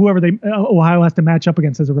potentially for whoever Ohio has to match up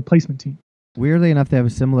against as a replacement team. Weirdly enough, they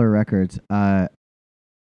have similar records.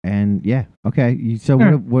 And yeah, okay. So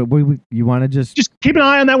Yeah. what you want to just keep an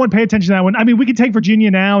eye on that one. Pay attention to that one. I mean, we could take Virginia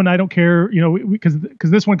now, and I don't care, because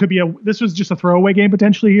this one could be this was just a throwaway game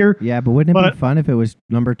potentially here. Yeah, but wouldn't it be fun if it was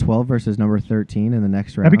number 12 versus number 13 in the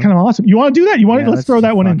next round? That'd be kind of awesome. You want to do that? Let's throw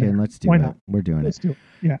that one in there. Let's do Why it. not? We're doing Let's it. do it.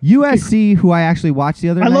 Yeah. USC, who I actually watched the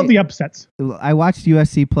other night. I love the upsets. I watched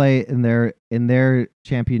USC play in their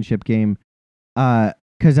championship game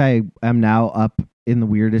because I am now up in the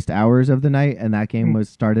weirdest hours of the night, and that game was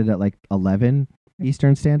started at like 11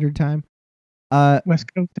 Eastern Standard Time. West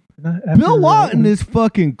Coast. Bill Walton is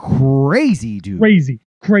fucking crazy, dude.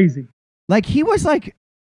 Crazy. Like he was like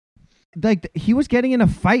he was getting in a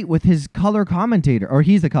fight with his color commentator, or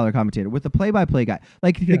he's the color commentator with the play-by-play guy.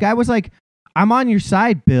 Like the guy was like, "I'm on your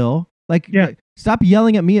side, Bill. Like, stop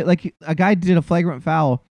yelling at me." Like a guy did a flagrant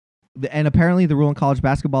foul, and apparently the rule in college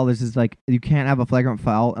basketball is like you can't have a flagrant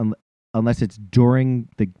foul unless it's during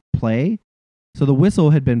the play. So the whistle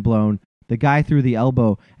had been blown. The guy threw the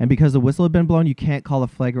elbow, and because the whistle had been blown, you can't call a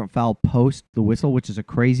flagrant foul post the whistle, which is a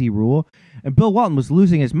crazy rule. And Bill Walton was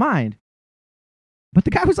losing his mind. But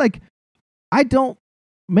the guy was like, "I don't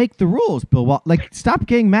make the rules, Bill Walton. Like, stop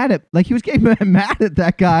getting mad at." Like he was getting mad at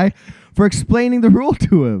that guy for explaining the rule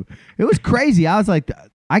to him. It was crazy. I was like,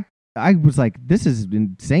 I was like, this is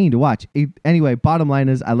insane to watch. Anyway, bottom line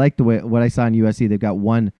is, I like what I saw in USC. They've got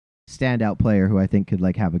one standout player who I think could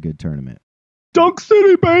like have a good tournament. Dunk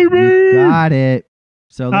City, baby. You got it.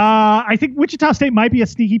 So I think Wichita State might be a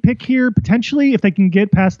sneaky pick here potentially if they can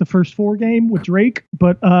get past the first 4 game with Drake.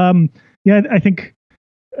 But yeah, I think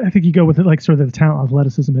you go with it like sort of the talent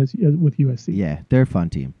athleticism is with USC. Yeah, they're a fun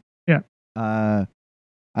team. Yeah. I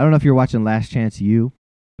don't know if you're watching Last Chance U,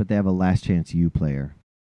 but they have a Last Chance U player.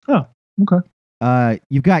 Oh, okay.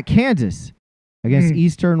 You've got Kansas against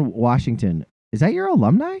Eastern Washington. Is that your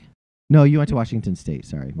alumni? No, you went to Washington State.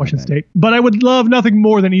 Sorry. Washington State. But I would love nothing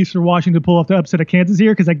more than Eastern Washington to pull off the upset of Kansas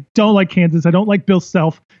here because I don't like Kansas. I don't like Bill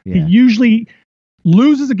Self. Yeah. He usually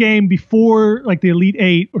loses a game before like the Elite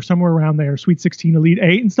 8 or somewhere around there, Sweet 16, Elite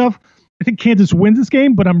 8 and stuff. I think Kansas wins this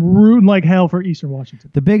game, but I'm rooting like hell for Eastern Washington.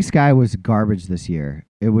 The Big Sky was garbage this year.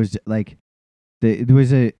 It was like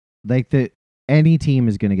any team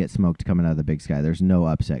is going to get smoked coming out of the Big Sky. There's no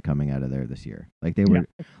upset coming out of there this year. Like they were,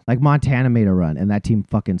 like Montana made a run, and that team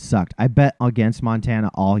fucking sucked. I bet against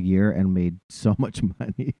Montana all year and made so much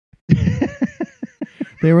money.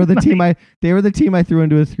 They were the team I threw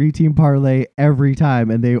into a 3-team parlay every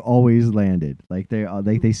time, and they always landed. Like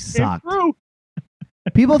they sucked.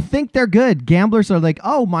 People think they're good. Gamblers are like,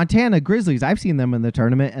 "Oh, Montana Grizzlies. I've seen them in the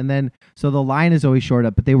tournament," and then so the line is always short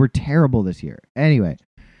up. But they were terrible this year. Anyway.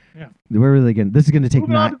 Yeah, we're really good. This is going to take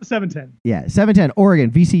moving on to the 7-10. Yeah, 7-10.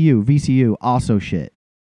 Oregon, VCU, also shit.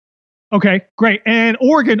 Okay, great. And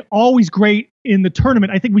Oregon always great in the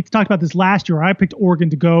tournament. I think we talked about this last year. I picked Oregon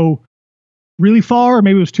to go really far, or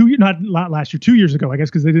maybe it was 2 years, not last year, 2 years ago, I guess,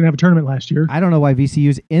 because they didn't have a tournament last year. I don't know why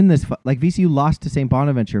VCU's in this. Like VCU lost to St.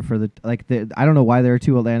 Bonaventure for I don't know why there are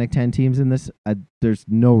 2 Atlantic 10 teams in this. There's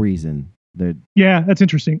no reason. Yeah, that's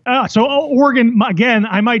interesting. So Oregon, again,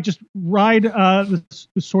 I might just ride this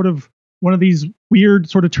sort of one of these weird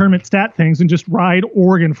sort of tournament stat things and just ride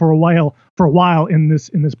Oregon for a while in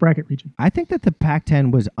this bracket region. I think that the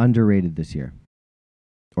Pac-10 was underrated this year,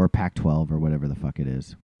 or Pac-12 or whatever the fuck it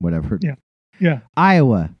is. Whatever. Yeah.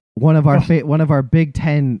 Iowa, one of our Big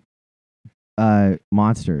Ten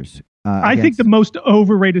monsters. I think the most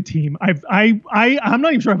overrated team. I'm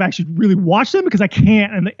not even sure I've actually really watched them because I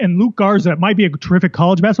can't. And Luke Garza might be a terrific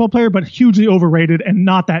college basketball player, but hugely overrated and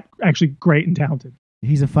not that actually great and talented.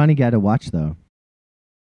 He's a funny guy to watch, though.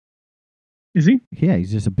 Is he? Yeah,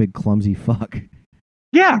 he's just a big clumsy fuck.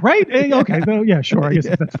 Yeah, right. Okay, yeah, sure. I guess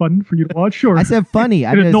if that's fun for you to watch. Sure. I said funny.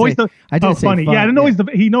 I didn't say funny. Fun. Yeah,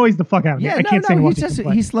 he annoys the fuck out of me. Yeah, I can't say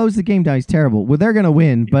he slows the game down. He's terrible. Well, they're gonna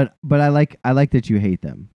win, but I like that you hate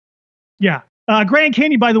them. Yeah. Grand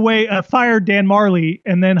Canyon, by the way, fired Dan Marley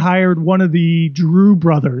and then hired one of the Drew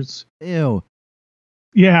brothers. Ew.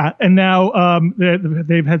 Yeah, and now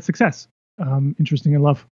they've had success. Interesting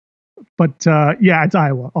enough. But yeah, it's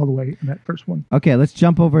Iowa all the way in that first one. Okay, let's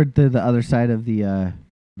jump over to the other side of the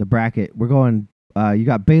bracket. We're going. You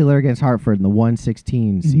got Baylor against Hartford in the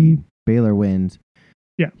 116 seed. Baylor wins.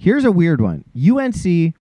 Yeah. Here's a weird one.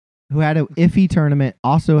 UNC, who had an iffy tournament,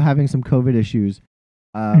 also having some COVID issues.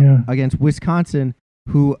 Against Wisconsin,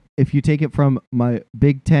 who, if you take it from my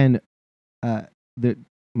Big Ten,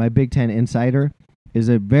 my Big Ten insider, is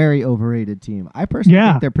a very overrated team. I personally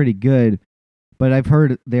think they're pretty good, but I've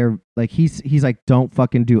heard they're like he's like don't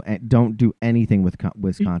do anything with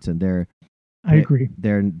Wisconsin. I agree.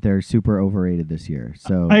 They're super overrated this year.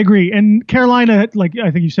 So I agree. And Carolina, like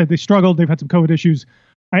I think you said, they struggled. They've had some COVID issues.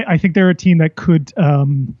 I think they're a team that could.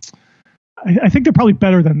 I think they're probably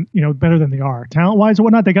better than they are talent wise or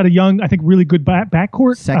whatnot. They got a young, I think, really good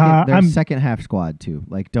backcourt. Second half squad too.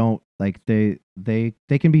 Like they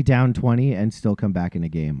can be down 20 and still come back in a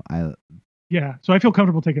game. So I feel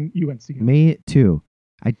comfortable taking UNC. Me too.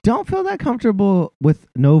 I don't feel that comfortable with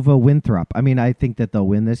Nova Winthrop. I mean, I think that they'll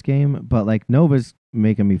win this game, but like Nova's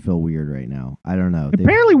making me feel weird right now. I don't know.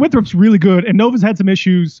 Apparently Winthrop's really good, and Nova's had some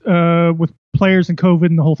issues with players and COVID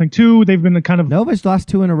and the whole thing too. They've been Nova's lost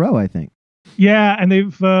 2 in a row, I think. Yeah, and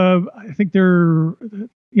they've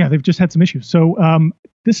they've just had some issues. So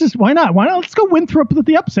this is why not? Let's go Winthrop with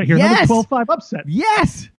the upset here. Yes! Another 12-5 upset.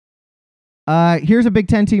 Yes. Here's a Big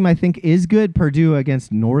Ten team I think is good. Purdue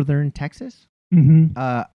against Northern Texas. Mm-hmm.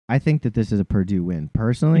 I think that this is a Purdue win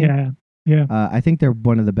personally. Yeah. I think they're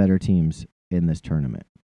one of the better teams in this tournament.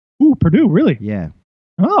 Ooh, Purdue, really? Yeah.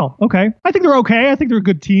 Oh, okay. I think they're okay. I think they're a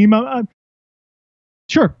good team.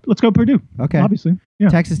 Sure, let's go Purdue. Okay. Obviously. Yeah.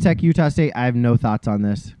 Texas Tech, Utah State. I have no thoughts on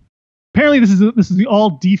this. Apparently, this is the all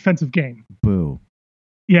defensive game. Boo.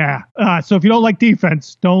 Yeah. So if you don't like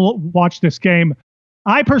defense, don't watch this game.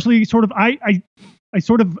 I personally I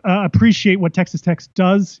appreciate what Texas Tech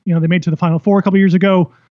does. They made it to the Final Four a couple years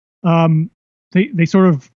ago. They sort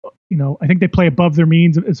of, I think they play above their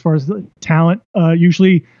means as far as the talent.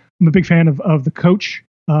 Usually, I'm a big fan of the coach.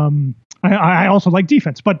 I also like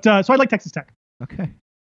defense, but so I like Texas Tech. Okay.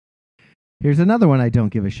 Here's another one I don't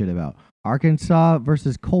give a shit about. Arkansas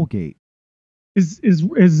versus Colgate. Is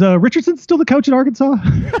Richardson still the coach at Arkansas?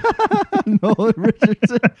 Nolan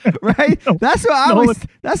Richardson, right? No, that's what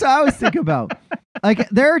I always think about. Like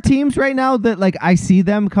there are teams right now that like I see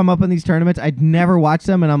them come up in these tournaments. I'd never watch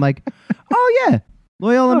them, and I'm like, oh yeah,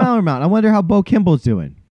 Loyola Marymount. I wonder how Bo Kimball's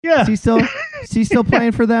doing. Yeah, is he still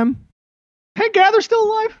playing for them? Hey, Gather's still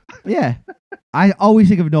alive. Yeah, I always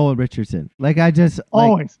think of Nolan Richardson. Like I just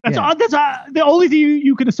always. That's the only thing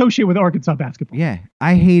you can associate with Arkansas basketball. Yeah,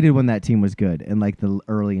 I hated when that team was good in like the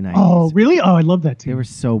early 90s. Oh, really? Oh, I love that team. They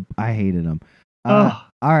were I hated them. All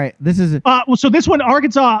right, this is so this one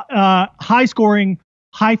Arkansas, high scoring,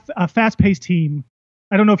 fast paced team.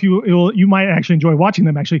 I don't know if you might actually enjoy watching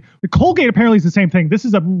them. Actually, the Colgate apparently is the same thing. This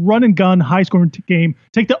is a run and gun, high scoring game.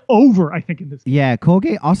 Take the over, I think, in this game. Yeah,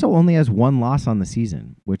 Colgate also only has 1 loss on the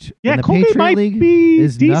season, which in the Colgate Patriot might League be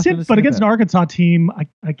is decent, but against an Arkansas team,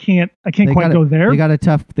 I can't quite go there. They got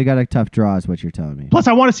a tough draw, is what you're telling me. Plus,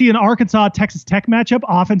 I want to see an Arkansas Texas Tech matchup,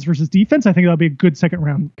 offense versus defense. I think that'll be a good second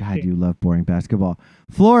round. God, game. You love boring basketball.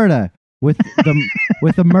 Florida with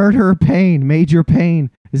the murderer Payne, Major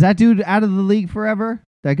Payne. Is that dude out of the league forever?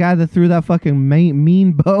 That guy that threw that fucking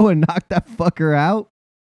mean bow and knocked that fucker out?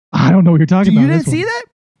 I don't know what you're talking about. You didn't see that?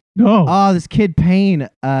 No. Oh, this kid Payne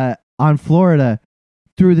on Florida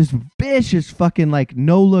threw this vicious fucking like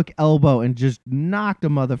no-look elbow and just knocked a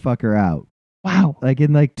motherfucker out. Wow. Like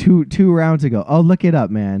in like two rounds ago. Oh, look it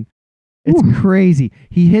up, man. It's crazy.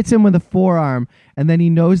 He hits him with a forearm, and then he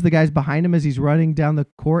knows the guy's behind him as he's running down the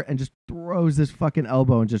court and just throws this fucking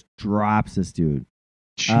elbow and just drops this dude.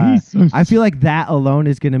 Jesus. I feel like that alone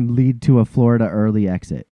is going to lead to a Florida early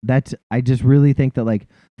exit. I just really think that like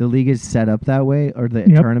the league is set up that way, or the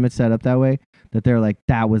tournament set up that way, that they're like,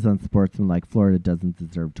 that was unsportsmanlike. Florida doesn't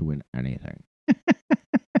deserve to win anything.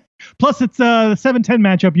 Plus, it's a 7-10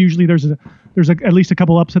 matchup. Usually, there's at least a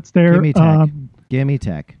couple upsets there. Give me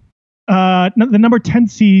Tech. The number 10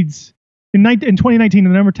 seeds in 2019, the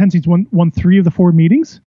number 10 seeds won 3 of the 4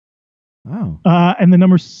 meetings. Oh. And the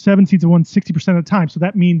number 7 seeds have won 60% of the time. So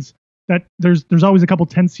that means that there's always a couple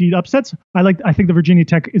 10 seed upsets. I think the Virginia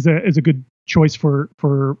Tech is a good choice for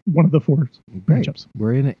one of the 4 matchups.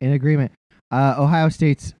 We're in agreement. Ohio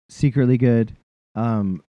State's secretly good.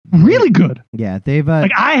 Really good. Yeah, they've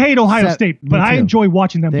I hate Ohio State, but I enjoy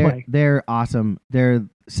watching them play. They're awesome. They're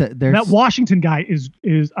that Washington guy is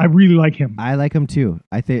I really like him. I like him too.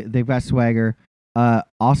 I think they've got swagger.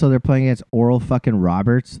 Also, they're playing against Oral fucking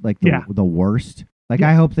Roberts, like the worst. Like,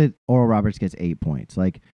 I hope that Oral Roberts gets 8 points.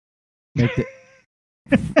 Like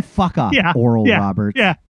fuck off, Oral Roberts.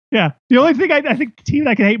 Yeah. The only thing I think the team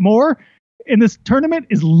that I can hate more in this tournament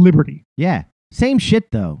is Liberty. Yeah, same shit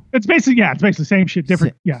though. It's basically same shit,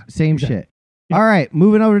 different. Same shit. Yeah. All right,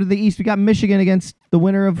 moving over to the East, we got Michigan against the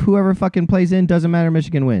winner of whoever fucking plays in. Doesn't matter,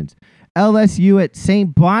 Michigan wins. LSU at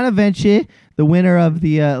St. Bonaventure, the winner of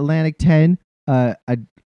the Atlantic 10.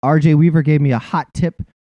 RJ Weaver gave me a hot tip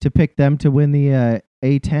to pick them to win the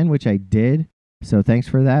A10, which I did. So thanks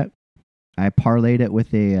for that. I parlayed it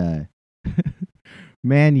with a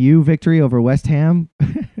Man U victory over West Ham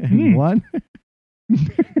and won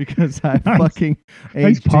because I'm fucking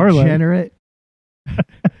a degenerate.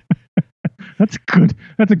 That's good.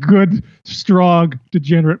 That's a good, strong,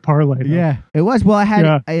 degenerate parlay. Though. Yeah, it was. Well,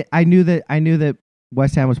 I knew that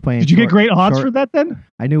West Ham was playing. Did you get great odds for that then?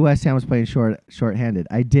 I knew West Ham was playing short-handed.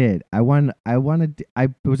 I did. I won. It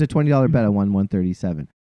was a $20 bet. I won 137.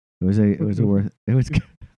 It was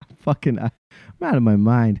fucking. I'm out of my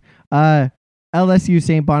mind. LSU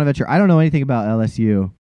St. Bonaventure. I don't know anything about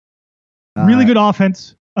LSU. Really good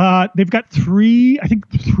offense. They've got three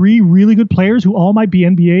really good players who all might be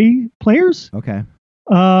NBA players. Okay.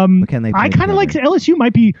 Can they? I kind of like LSU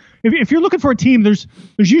might be. If you're looking for a team, there's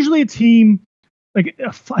usually a team like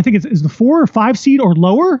I think it's the 4 or 5 seed or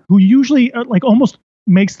lower who usually like almost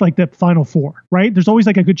makes like the Final Four. Right? There's always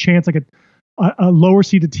like a good chance like a lower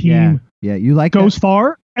seeded team. Yeah. You like goes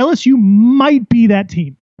far. LSU might be that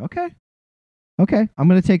team. Okay.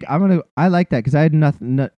 I like that because I had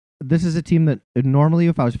nothing. This is a team that normally,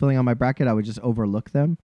 if I was filling out my bracket, I would just overlook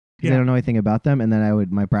them because I don't know anything about them, and then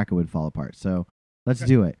my bracket would fall apart. So let's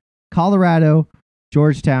do it. Colorado,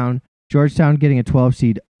 Georgetown getting a 12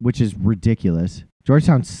 seed, which is ridiculous.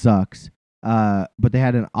 Georgetown sucks, but they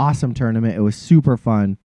had an awesome tournament. It was super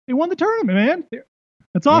fun. They won the tournament, man.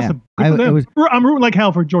 That's awesome. Yeah. I'm rooting like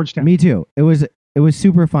hell for Georgetown. Me too. It was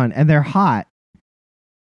super fun, and they're hot.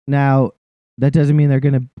 Now, that doesn't mean they're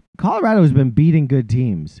going to... Colorado has been beating good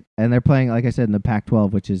teams, and they're playing, like I said, in the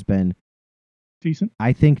Pac-12, which has been... Decent.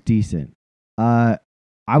 I think decent. I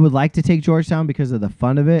would like to take Georgetown because of the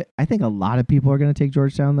fun of it. I think a lot of people are going to take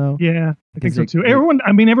Georgetown, though. Yeah, I think so, too.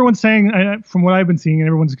 Everyone's saying, from what I've been seeing,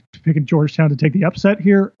 everyone's picking Georgetown to take the upset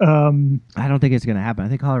here. I don't think it's going to happen. I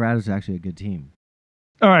think Colorado's actually a good team.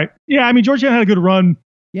 All right. Yeah, I mean, Georgetown had a good run.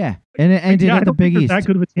 Yeah, and it ended at the Big East. That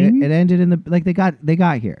good of a team. It ended in the... Like, they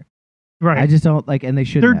got here. Right. I just don't like, and they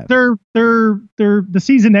shouldn't have. The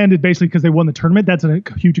season ended basically because they won the tournament. That's a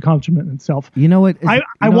huge accomplishment in itself. You know what?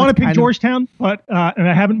 I want to pick Georgetown, but and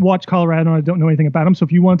I haven't watched Colorado. And I don't know anything about them. So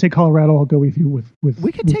if you want to take Colorado, I'll go with you.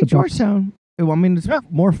 We could take Georgetown. I mean, it's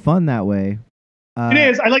more fun that way. It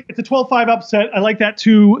is. It's a 12-5 upset. I like that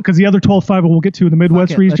too because the other 12-5 we'll get to in the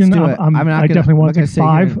Midwest region. I definitely want to take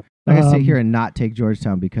 5. I'm gonna sit here and not take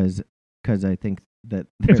Georgetown because I think that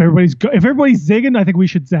if everybody's zigging, I think we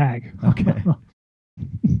should zag. Okay.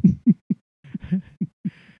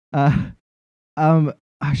 Oh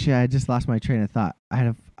shit! I just lost my train of thought. I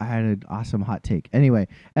had an awesome hot take. Anyway,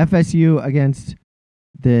 FSU against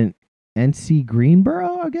the NC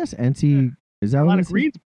Greenboro. I guess NC is that a what lot it of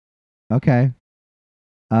Greens? Okay.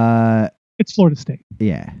 It's Florida State.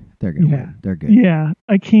 Yeah, they're good. Yeah. They're good. Yeah,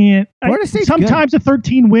 I can't. Florida State's sometimes good. a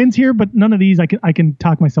 13 wins here, but none of these I can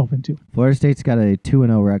talk myself into. Florida State's got a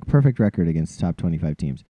 2-0 perfect record against top 25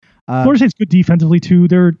 teams. Florida State's good defensively too.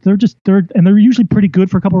 They're usually pretty good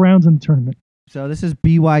for a couple rounds in the tournament. So this is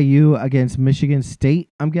BYU against Michigan State,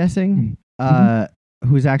 I'm guessing,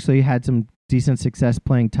 who's actually had some decent success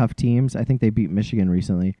playing tough teams. I think they beat Michigan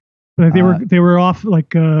recently. But they were off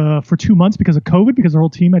for 2 months because of COVID, because their whole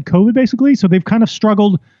team had COVID basically. So they've kind of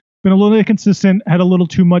struggled, been a little inconsistent, had a little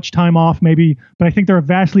too much time off maybe. But I think they're a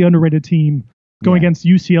vastly underrated team going against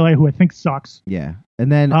UCLA, who I think sucks. Yeah,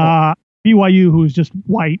 and then BYU, who is just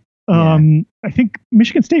white. I think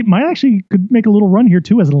Michigan State could make a little run here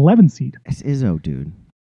too as an 11 seed. It's Izzo, dude.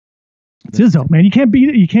 It's Izzo, man.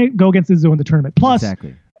 You can't go against Izzo in the tournament. Plus,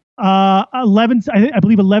 exactly. 11. I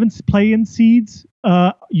believe 11 play-in seeds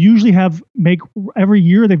usually every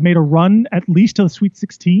year they've made a run at least to the Sweet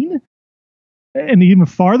 16, and even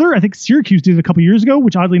farther. I think Syracuse did it a couple years ago,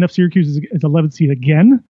 which oddly enough, Syracuse is 11 seed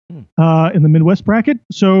again in the Midwest bracket.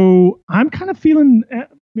 So I'm kind of feeling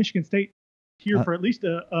Michigan State here for at least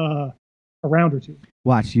a round or two.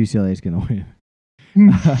 Watch, UCLA is going to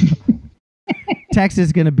win. Texas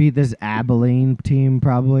is going to beat this Abilene team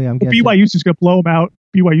probably. I'm guessing BYU's just going to blow them out.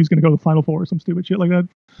 BYU's going to go to the Final Four or some stupid shit like that.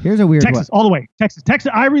 Here's a weird Texas all the way. Texas.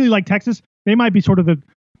 I really like Texas. They might be sort of the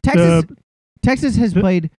Texas has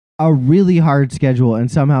played a really hard schedule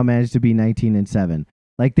and somehow managed to be 19-7.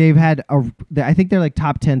 Like they've had I think they're like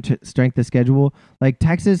top 10 strength of schedule. Like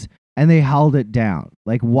Texas. And they held it down.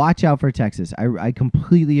 Like, watch out for Texas. I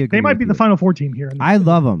completely agree. They might be the Final Four team here. I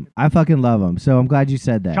love them. I fucking love them. So I'm glad you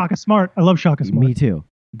said that. Shaka Smart. I love Shaka Smart. Me too.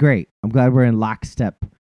 Great. I'm glad we're in lockstep.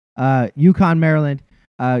 UConn, Maryland.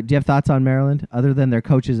 Do you have thoughts on Maryland other than their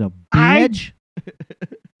coach is a bitch?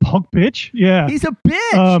 Punk bitch? Yeah. He's a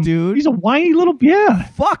bitch, dude. He's a whiny little... Yeah.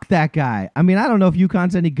 Fuck that guy. I mean, I don't know if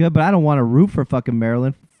UConn's any good, but I don't want to root for fucking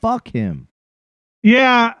Maryland. Fuck him.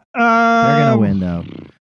 Yeah. They're going to win, though.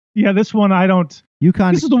 Yeah, this one I don't.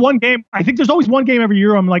 UConn. This is the one game. I think there's always one game every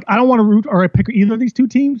year. I'm like, I don't want to root or I pick either of these two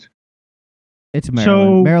teams. It's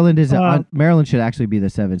Maryland. Maryland should actually be the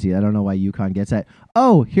 7th seed. I don't know why UConn gets that.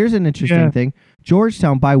 Oh, here's an interesting thing.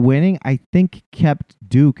 Georgetown, by winning, I think kept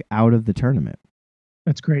Duke out of the tournament.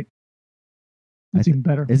 That's great. That's even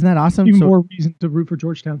better. Isn't that awesome? Even more reason to root for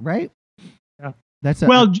Georgetown. Right? Yeah.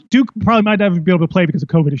 Duke probably might not be able to play because of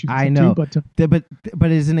COVID issues. I know.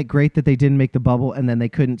 But isn't it great that they didn't make the bubble and then they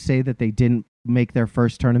couldn't say that they didn't make their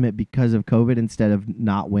first tournament because of COVID instead of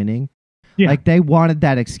not winning? Yeah. Like they wanted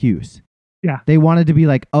that excuse. Yeah. They wanted to be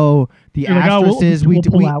like, oh, the asterisk is we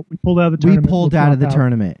pulled out of the tournament. We pulled out of the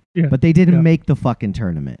tournament. Yeah. But they didn't make the fucking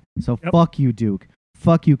tournament. So fuck you, Duke.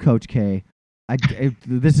 Fuck you, Coach K.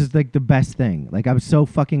 This is like the best thing. Like I'm so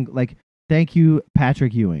fucking like thank you,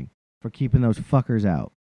 Patrick Ewing, for keeping those fuckers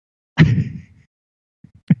out.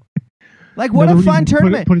 Like what a fun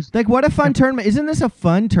tournament. Like what a fun tournament. Isn't this a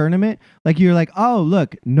fun tournament? Like you're like, oh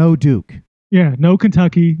look, no Duke. Yeah, no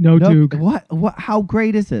Kentucky, no Duke. What? How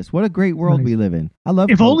great is this? What a great world we live in. I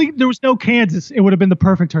love. If only there was no Kansas, it would have been the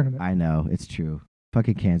perfect tournament. I know it's true.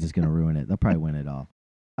 Fucking Kansas is gonna ruin it. They'll probably win it all.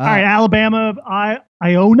 All right, Alabama,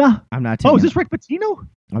 Iona. I'm not taking. Oh, is this Rick Pitino?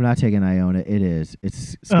 I'm not taking Iona. It is.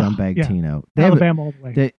 It's scumbag Tino. Alabama all the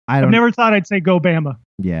way. I've never thought I'd say go Bama.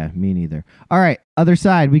 Yeah, me neither. All right, other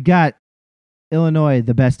side. We got Illinois,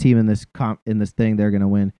 the best team in this thing. They're gonna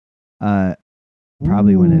win.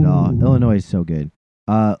 Probably win it all. Illinois is so good.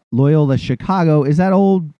 Loyola Chicago. Is that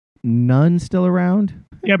old nun still around?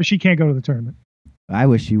 Yeah, but she can't go to the tournament. I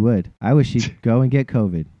wish she would. I wish she'd go and get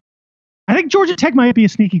COVID. I think Georgia Tech might be a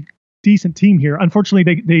sneaky decent team here.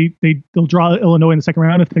 Unfortunately, they'll draw Illinois in the second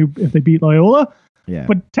round if they beat Loyola. Yeah.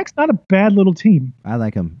 But Tech's not a bad little team. I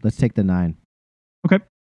like them. Let's take the 9. Okay.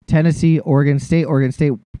 Tennessee, Oregon State. Oregon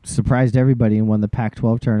State surprised everybody and won the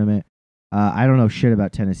Pac-12 tournament. I don't know shit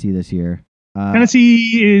about Tennessee this year.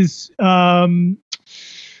 Tennessee is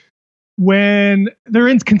when they're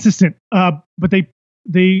inconsistent, but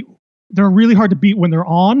they're really hard to beat when they're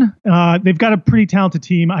on. They've got a pretty talented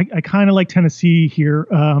team. I kind of like Tennessee here.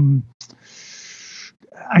 I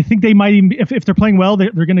think they might even, if they're playing well,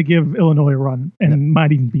 they're going to give Illinois a run and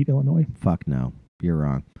might even beat Illinois. Fuck no, you're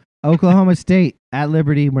wrong. Oklahoma State at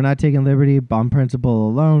Liberty. We're not taking Liberty on principle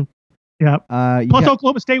alone. Yeah. Plus,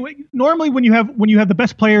 Oklahoma State. Normally, when you have the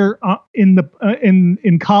best player in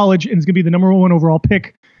college and is going to be the number 1 overall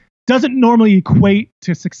pick, doesn't normally equate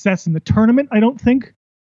to success in the tournament. I don't think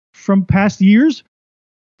from past years,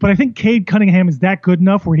 but I think Cade Cunningham is that good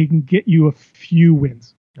enough where he can get you a few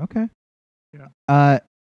wins. Okay. Yeah.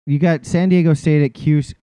 You got San Diego State at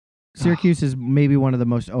Cuse. Syracuse is maybe one of the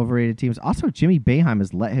most overrated teams. Also, Jimmy Boeheim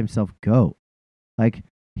has let himself go. Like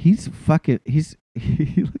he looks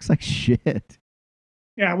like shit.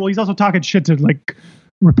 Yeah, well, he's also talking shit to like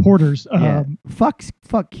reporters. Fuck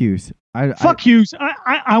Cuse. Fuck Cuse.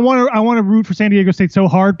 I want to root for San Diego State so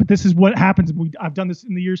hard, but this is what happens. I've done this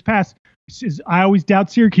in the years past. I always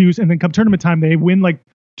doubt Syracuse, and then come tournament time, they win like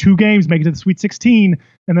 2 games, make it to the Sweet 16,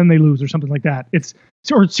 and then they lose or something like that.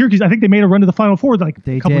 Or Syracuse. I think they made a run to the Final Four like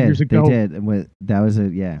a couple of years ago. They did. That was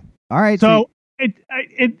All right. So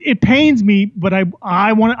it pains me, but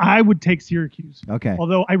I would take Syracuse. Okay.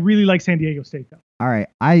 Although I really like San Diego State though. All right.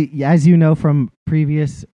 As you know from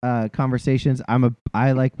previous conversations,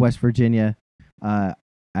 I like West Virginia. I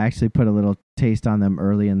actually put a little taste on them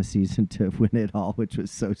early in the season to win it all, which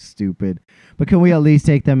was so stupid. But can we at least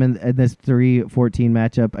take them in this 3-14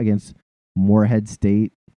 matchup against Morehead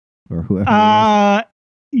State or whoever?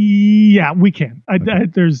 Yeah, we can. Okay.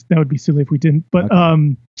 That would be silly if we didn't. But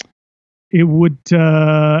okay. It would.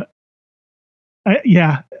 Yeah.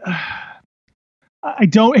 I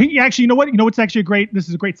don't actually. You know what? What's actually this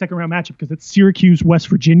is a great second round matchup because it's Syracuse, West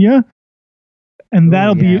Virginia, and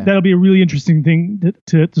that'll be a really interesting thing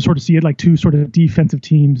to sort of see it like 2 sort of defensive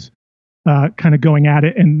teams, kind of going at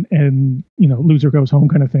it, and loser goes home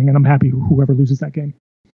kind of thing. And I'm happy whoever loses that game.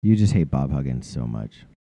 You just hate Bob Huggins so much.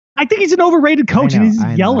 I think he's an overrated coach, and he's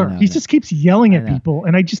a yeller. He just keeps yelling at people,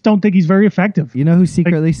 and I just don't think he's very effective. You know who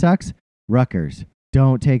secretly sucks? Rutgers.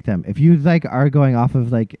 Don't take them. If you are going off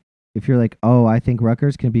of if you're like, oh, I think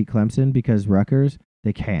Rutgers can beat Clemson because Rutgers,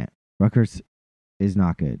 they can't. Rutgers is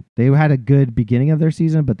not good. They had a good beginning of their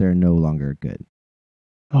season, but they're no longer good.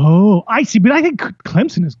 Oh, I see. But I think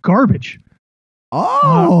Clemson is garbage.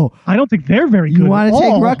 Oh, I don't think they're very good. You want to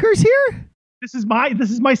take Rutgers here? This is my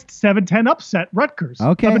 7-10 upset. Rutgers.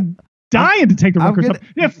 Okay. I've been dying to take the Rutgers.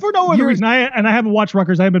 For no other reason. I haven't watched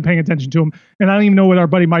Rutgers. I haven't been paying attention to them, and I don't even know what our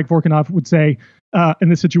buddy Mike Vorkanoff would say in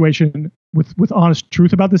this situation with honest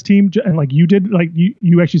truth about this team. And like you did, like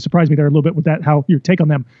you actually surprised me there a little bit with that, how your take on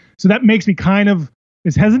them. So that makes me kind of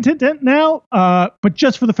is hesitant now, but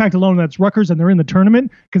just for the fact alone that's Rutgers and they're in the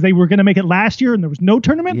tournament because they were going to make it last year and there was no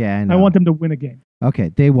tournament. Yeah, I want them to win a game. Okay,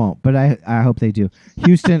 they won't, but I hope they do.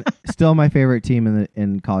 Houston, still my favorite team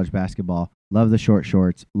in college basketball. Love the short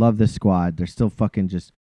shorts. Love the squad. They're still fucking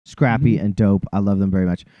just scrappy and dope. I love them very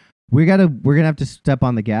much. We're gonna have to step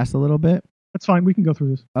on the gas a little bit. That's fine. We can go through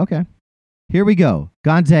this. Okay, here we go.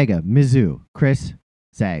 Gonzaga, Mizzou, Chris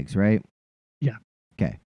Zags, right? Yeah.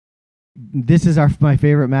 Okay. This is my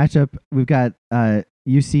favorite matchup. We've got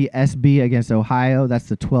UCSB against Ohio. That's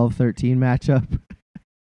the 12-13 matchup.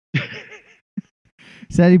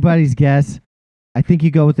 It's anybody's guess. I think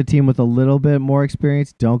you go with the team with a little bit more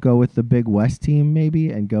experience. Don't go with the Big West team, maybe,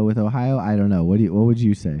 and go with Ohio. I don't know. What would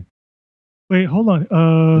you say? Wait, hold on.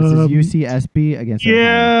 This is UCSB against Ohio.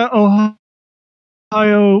 Yeah,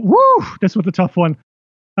 Ohio. Woo! That's with the tough one.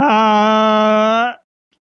 Let's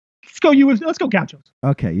go Gauchos.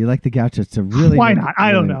 Okay, you like the Gauchos to really? Why not?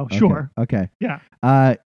 I don't know. Okay. Sure. Okay. Yeah.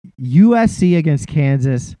 USC against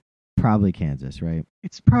Kansas. Probably Kansas, right?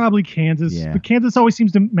 It's probably Kansas. Yeah. But Kansas always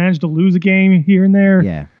seems to manage to lose a game here and there.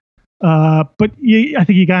 Yeah. But I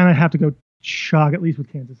think you gotta have to go chalk at least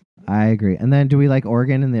with Kansas. I agree. And then do we like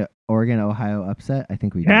Oregon in the Oregon-Ohio upset? I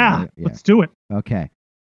think we do. Yeah. Right? Let's do it. Okay.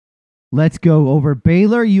 Let's go over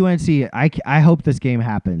Baylor UNC. I hope this game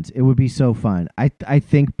happens. It would be so fun. I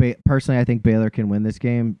think personally, I think Baylor can win this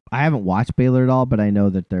game. I haven't watched Baylor at all, but I know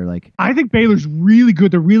that they're like. I think Baylor's really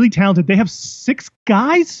good. They're really talented. They have 6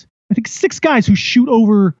 guys. I think 6 guys who shoot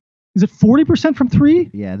over. Is it 40% from 3?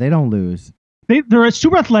 Yeah, they don't lose. They're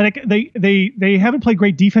super athletic. They haven't played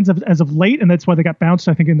great defense as of late, and that's why they got bounced,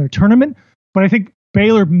 I think, in their tournament. But I think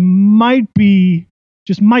Baylor might be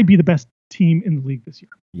the best team in the league this year.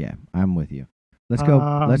 Yeah, I'm with you. Let's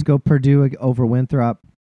go. Let's go Purdue over Winthrop.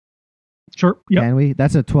 Sure. Yep. Can we?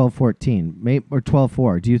 That's a 12-14, maybe, or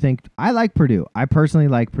 12-4. Do you think? I like Purdue. I personally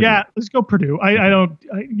like Purdue. Yeah, let's go Purdue.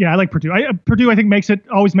 I like Purdue. Purdue, I think,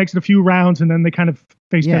 always makes it a few rounds, and then they kind of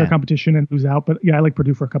face better competition and lose out. But yeah, I like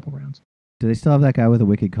Purdue for a couple rounds. Do they still have that guy with a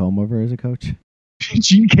wicked comb over as a coach?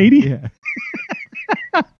 Gene Katie? Yeah.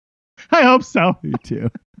 I hope so. Me too.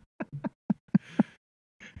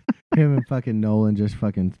 Him and fucking Nolan just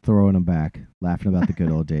fucking throwing him back, laughing about the good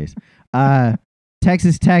old days.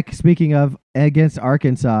 Texas Tech, speaking of, against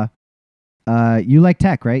Arkansas. You like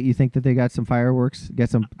Tech, right? You think that they got some fireworks? They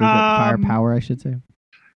got firepower, I should say.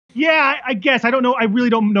 Yeah, I guess. I don't know. I really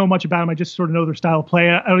don't know much about them. I just sort of know their style of play.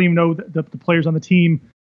 I don't even know the players on the team,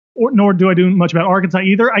 nor do I do much about Arkansas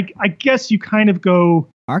either. I guess you kind of go.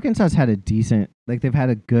 Arkansas's had a decent, they've had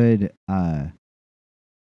a good.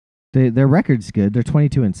 Their record's good. They're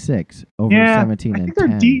 22-6 over 17 and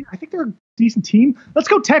 10. I think they're a decent team. Let's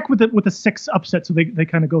go Tech with a 6 upset, so they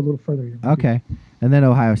kind of go a little further here. Okay, and then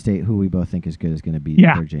Ohio State, who we both think is good, is going to beat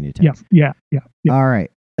Virginia Tech. Yeah. All right,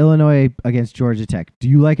 Illinois against Georgia Tech. Do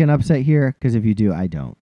you like an upset here? Because if you do, I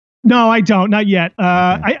don't. No, I don't. Not yet.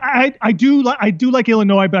 Okay. I do like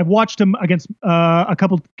Illinois, but I've watched them against a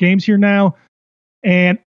couple games here now,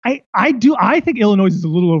 and I think Illinois is a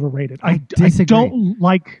little overrated. I don't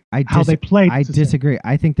like how they play. I disagree.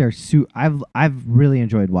 I think they're I've really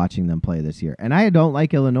enjoyed watching them play this year, and I don't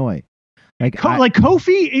like Illinois. Like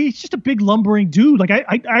Kofi, he's just a big lumbering dude. Like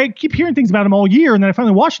I keep hearing things about him all year, and then I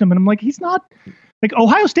finally watched him, and I'm like, he's not. Like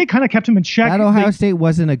Ohio State kind of kept him in check. That Ohio State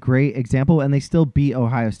wasn't a great example, and they still beat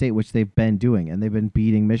Ohio State, which they've been doing, and they've been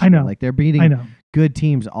beating Michigan. I know. Like they're beating good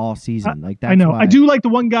teams all season. Like that's I know. Why. I do like the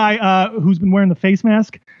one guy who's been wearing the face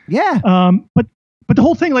mask. Yeah. But the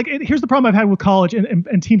whole thing, here's the problem I've had with college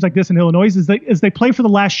and teams like this in Illinois is they play for the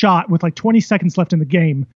last shot with like 20 seconds left in the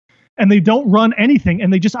game, and they don't run anything,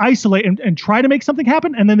 and they just isolate and try to make something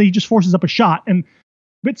happen, and then they just forces up a shot, and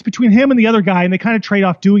it's between him and the other guy, and they kind of trade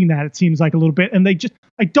off doing that, it seems like, a little bit. And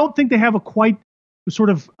I don't think they have a quite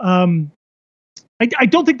sort of, I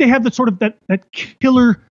don't think they have the sort of that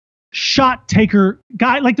killer shot taker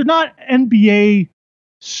guy. Like, they're not NBA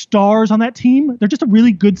stars on that team. They're just a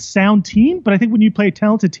really good sound team. But I think when you play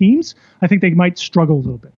talented teams, I think they might struggle a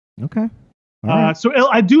little bit. Okay. Right. So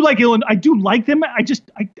I do like Illinois. I do like them. I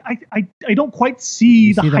just, I don't quite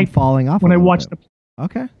see the hype falling off when I watch them.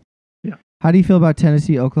 Okay. Yeah. How do you feel about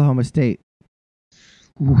Tennessee, Oklahoma State?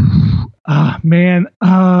 Man.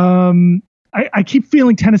 I keep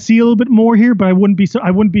feeling Tennessee a little bit more here, but I wouldn't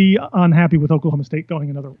be unhappy with Oklahoma State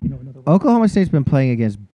going another round. Oklahoma State's been playing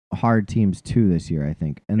against hard teams too this year, I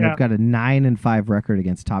think, and they've got a 9-5 record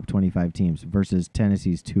against top 25 teams versus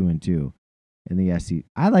Tennessee's 2-2 in the SEC.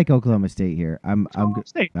 I like Oklahoma State here. I'm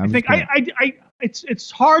State. I think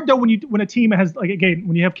it's hard though when a team has, like, again,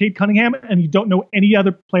 when you have Cade Cunningham and you don't know any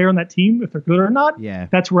other player on that team if they're good or not. Yeah,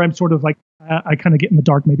 that's where I'm sort of like I kind of get in the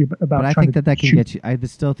dark maybe about. But I think that can get you. I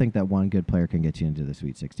still think that one good player can get you into the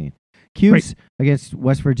Sweet 16. Cuse against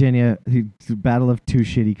West Virginia, the battle of two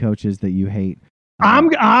shitty coaches that you hate.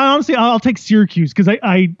 Honestly, I'll take Syracuse because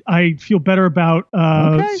I feel better about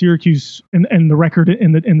Syracuse and the record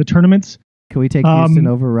in the tournaments. Can we take Houston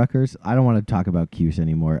over Rutgers? I don't want to talk about Cuse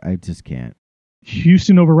anymore. I just can't.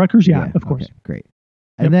 Houston over Rutgers? Yeah, of course. Okay, great.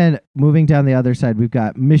 And then moving down the other side, we've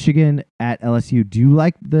got Michigan at LSU. Do you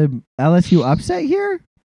like the LSU upset here?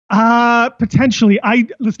 Potentially. I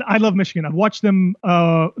love Michigan. I've watched them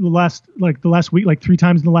the last week, like 3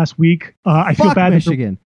 times in the last week. I feel bad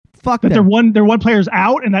Michigan. That their one player's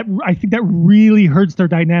out, and that I think that really hurts their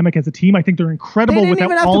dynamic as a team. I think they're incredible without Oliver. They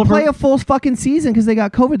didn't even have to play a full fucking season because they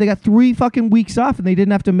got COVID. They got 3 fucking weeks off, and they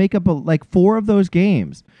didn't have to make up 4 of those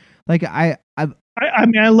games. Like I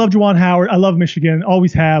mean, I love Juwan Howard. I love Michigan.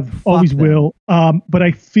 Always have. Always will. But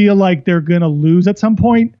I feel like they're gonna lose at some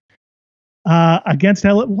point against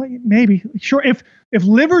LSU. Maybe. Sure. If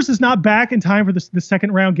Livers is not back in time for the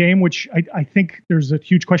second round game, which I think there's a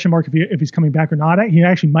huge question mark if he's coming back or not. He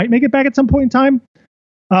actually might make it back at some point in time.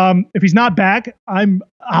 If he's not back,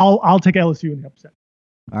 I'll take LSU in the upset.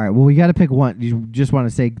 All right. Well, we got to pick one. You just want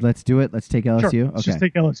to say, let's do it. Let's take LSU. Sure. Let's just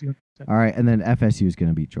take LSU. All right. And then FSU is going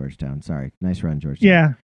to beat Georgetown. Sorry. Nice run, Georgetown.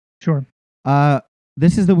 Yeah, sure.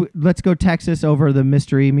 This is let's go Texas over the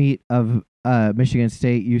mystery meet of Michigan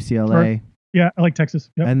State, UCLA. Sure. Yeah, I like Texas.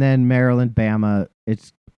 Yep. And then Maryland, Bama.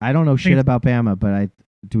 I don't know shit about Bama, but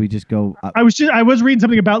do we just go up? I was reading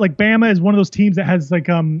something about like Bama is one of those teams that has like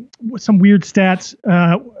some weird stats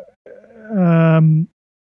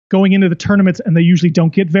going into the tournaments, and they usually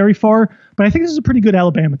don't get very far. But I think this is a pretty good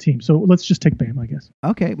Alabama team, so let's just take Bama, I guess.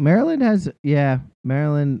 Okay, Bama's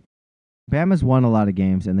won a lot of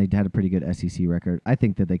games, and they had a pretty good SEC record. I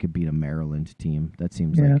think that they could beat a Maryland team. That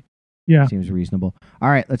seems seems reasonable. All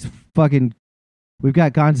right, we've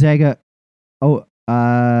got Gonzaga. Oh,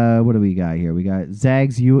 what do we got here? We got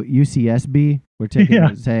Zags UCSB. We're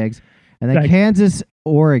taking Zags, and then Kansas,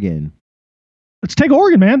 Oregon. Let's take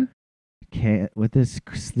Oregon, man. With this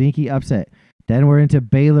sneaky upset. Then we're into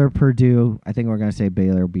Baylor, Purdue. I think we're going to say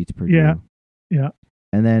Baylor beats Purdue. Yeah.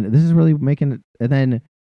 And then this is really making it. And then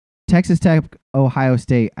Texas Tech, Ohio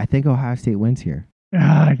State. I think Ohio State wins here.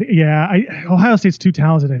 Ohio State's too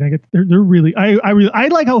talented. I think they're really. I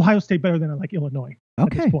like Ohio State better than I like Illinois.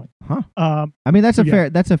 Okay. At this point. Huh. I mean, that's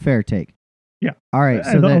a fair take. Yeah. All right.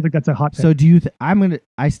 So I don't think that's a hot take. So do you?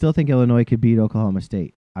 I still think Illinois could beat Oklahoma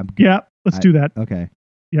State. Let's do that. Okay.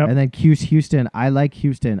 Yep. And then Houston. I like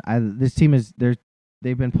Houston. This team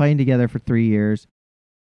they've been playing together for 3 years.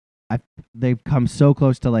 They've come so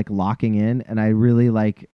close to like locking in, and I really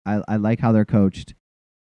like. I like how they're coached,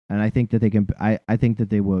 and I think that they can. I think that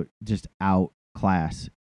they will just outclass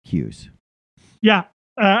Hughes. Yeah,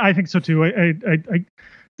 I think so too. I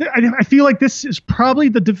feel like this is probably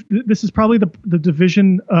the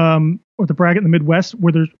division or the bracket in the Midwest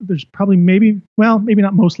where there's probably maybe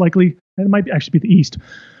not most likely. It might actually be the East,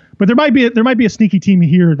 but there might be a sneaky team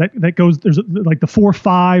here that goes. There's like the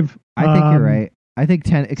 4-5. I think you're right. I think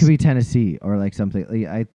it could be Tennessee or like something.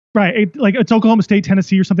 It's Oklahoma State,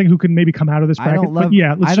 Tennessee, or something who can maybe come out of this bracket. I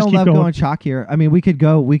don't love going chalk here. I mean, we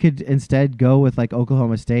could instead go with like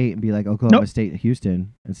Oklahoma State and be like Oklahoma State,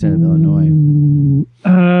 Houston instead of Illinois.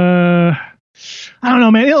 I don't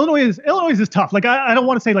know, man. Illinois is tough. Like I don't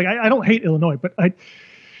want to say like I don't hate Illinois, but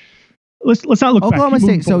let's not look Oklahoma back.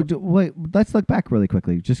 State. So wait, let's look back really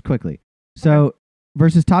quickly, just quickly. So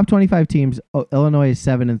versus top 25 teams, Illinois is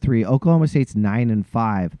 7-3. Oklahoma State's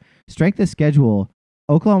 9-5. Strength of schedule.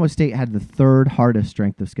 Oklahoma State had the 3rd hardest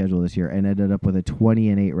strength of schedule this year and ended up with a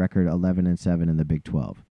 20-8 record, 11-7 in the Big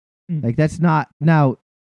 12. Like that's not now.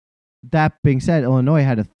 That being said, Illinois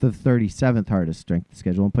had the 37th hardest strength of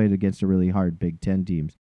schedule and played against a really hard Big 10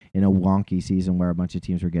 teams in a wonky season where a bunch of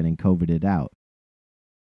teams were getting COVIDed out.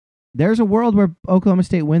 There's a world where Oklahoma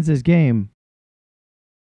State wins this game,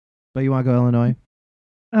 but you want to go Illinois?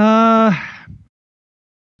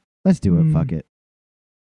 Let's do it. Fuck it.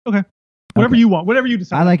 Okay. Whatever you want. Whatever you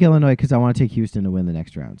decide. I like Illinois because I want to take Houston to win the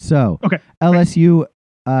next round. So, okay. LSU,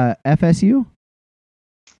 FSU?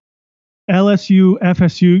 LSU,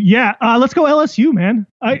 FSU. Yeah, let's go LSU, man.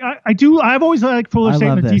 I do. I've always liked Fuller State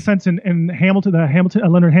and the defense and Hamilton,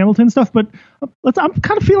 Leonard Hamilton stuff. But I'm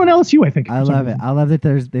kind of feeling LSU. I think. I love it. I love that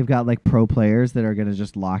they've got like pro players that are going to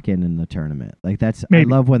just lock in the tournament. Like that's. I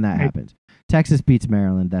love when that happens. Texas beats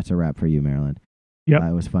Maryland. That's a wrap for you, Maryland. Yeah,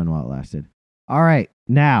 it was fun while it lasted. All right,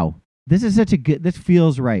 now this is such a good. This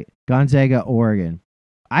feels right. Gonzaga, Oregon.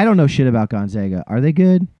 I don't know shit about Gonzaga. Are they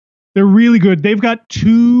good? They're really good. They've got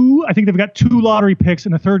two lottery picks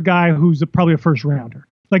and a third guy who's probably a first rounder.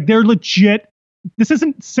 Like they're legit. This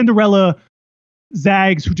isn't Cinderella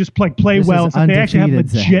Zags who just play This well. is So they actually have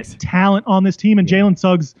legit Zags. talent on this team. And Jalen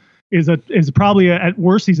Suggs is probably at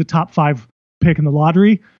worst he's a top 5 pick in the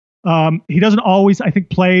lottery. He doesn't always, I think,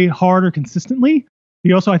 play hard or consistently.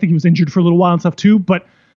 He also, I think, he was injured for a little while and stuff too. But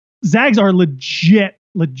Zags are legit,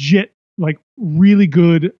 like really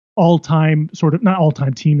good all-time sort of, not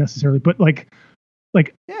all-time team necessarily, but like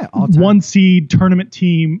all-time. 1 seed tournament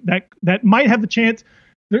team that might have the chance.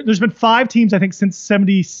 There's been 5 teams, I think, since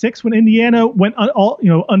 '76 when Indiana went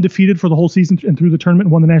undefeated for the whole season and through the tournament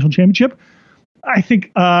and won the national championship. I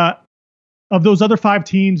think of those other 5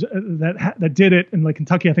 teams that did it, and like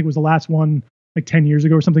Kentucky, I think was the last one like 10 years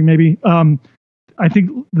ago or something maybe. I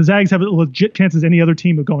think the Zags have a legit chance as any other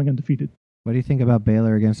team of going undefeated. What do you think about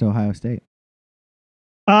Baylor against Ohio State?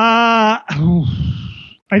 I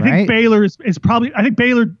think Baylor is probably. I think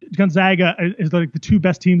Baylor Gonzaga is like the 2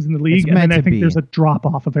 best teams in the league, and then I think there's a drop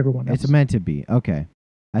off of everyone else. It's meant to be. Okay,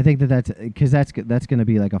 I think that's because that's going to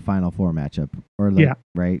be like a Final Four matchup, or like,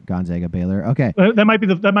 right, Gonzaga Baylor. Okay, that might be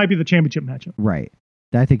the championship matchup. Right,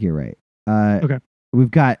 I think you're right. Okay,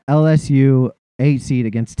 we've got LSU 8 seed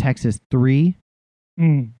against Texas 3.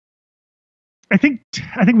 I think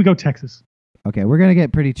we go Texas. Okay, we're gonna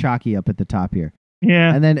get pretty chalky up at the top here.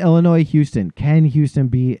 Yeah. And then Illinois, Houston. Can Houston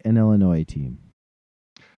beat an Illinois team?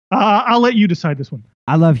 I'll let you decide this one.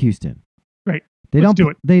 I love Houston. Right. Let's do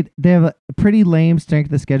it. They have a pretty lame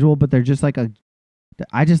strength of schedule, but they're just like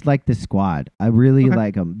I just like this squad. I really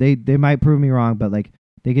like them. They might prove me wrong, but like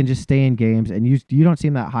they can just stay in games. And you don't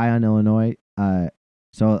seem that high on Illinois.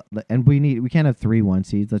 So we can't have 3 1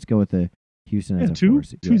 seeds. Let's go with the Houston as a 2. 4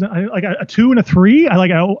 seed. I like a 2 and a 3. I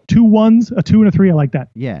like 2 1s, a 2 and a 3. I like that.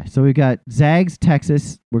 Yeah. So we've got Zags,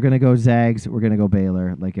 Texas. We're gonna go Zags. We're gonna go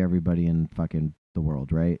Baylor, like everybody in fucking the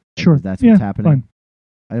world, right? Sure. That's what's happening.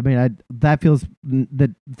 Fine. I mean, that feels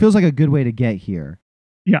like a good way to get here.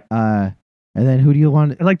 Yeah. And then who do you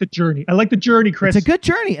want? I like the journey. Chris. It's a good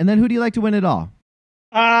journey. And then who do you like to win it all?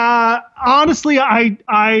 Honestly,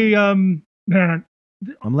 man.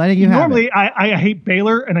 I'm letting you have Normally, it. I hate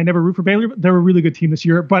Baylor, and I never root for Baylor. But they're a really good team this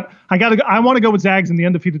year. But I want to go with Zags in the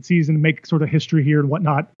undefeated season and make sort of history here and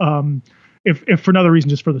whatnot. If for another reason,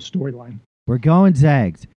 just for the storyline. We're going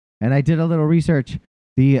Zags. And I did a little research.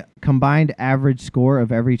 The combined average score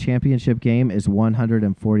of every championship game is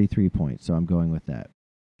 143 points. So I'm going with that.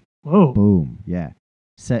 Whoa. Boom. Yeah.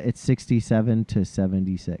 It's 67 to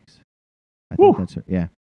 76. I think that's yeah.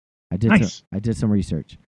 I did some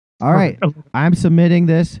research. All right, I'm submitting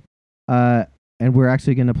this, and we're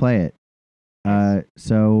actually going to play it.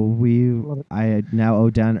 So I now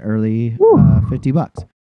owe Dan early $50.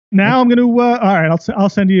 Now I'm going to. All right, I'll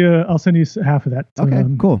send you half of that. Okay,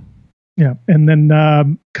 cool. Yeah, and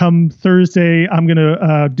then come Thursday, I'm going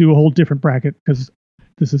to do a whole different bracket because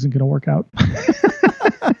this isn't going to work out.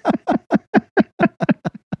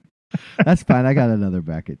 That's fine. I got another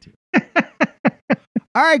bracket too.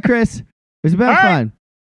 All right, Chris. It's been fun.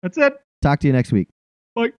 That's it. Talk to you next week.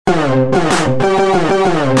 Bye.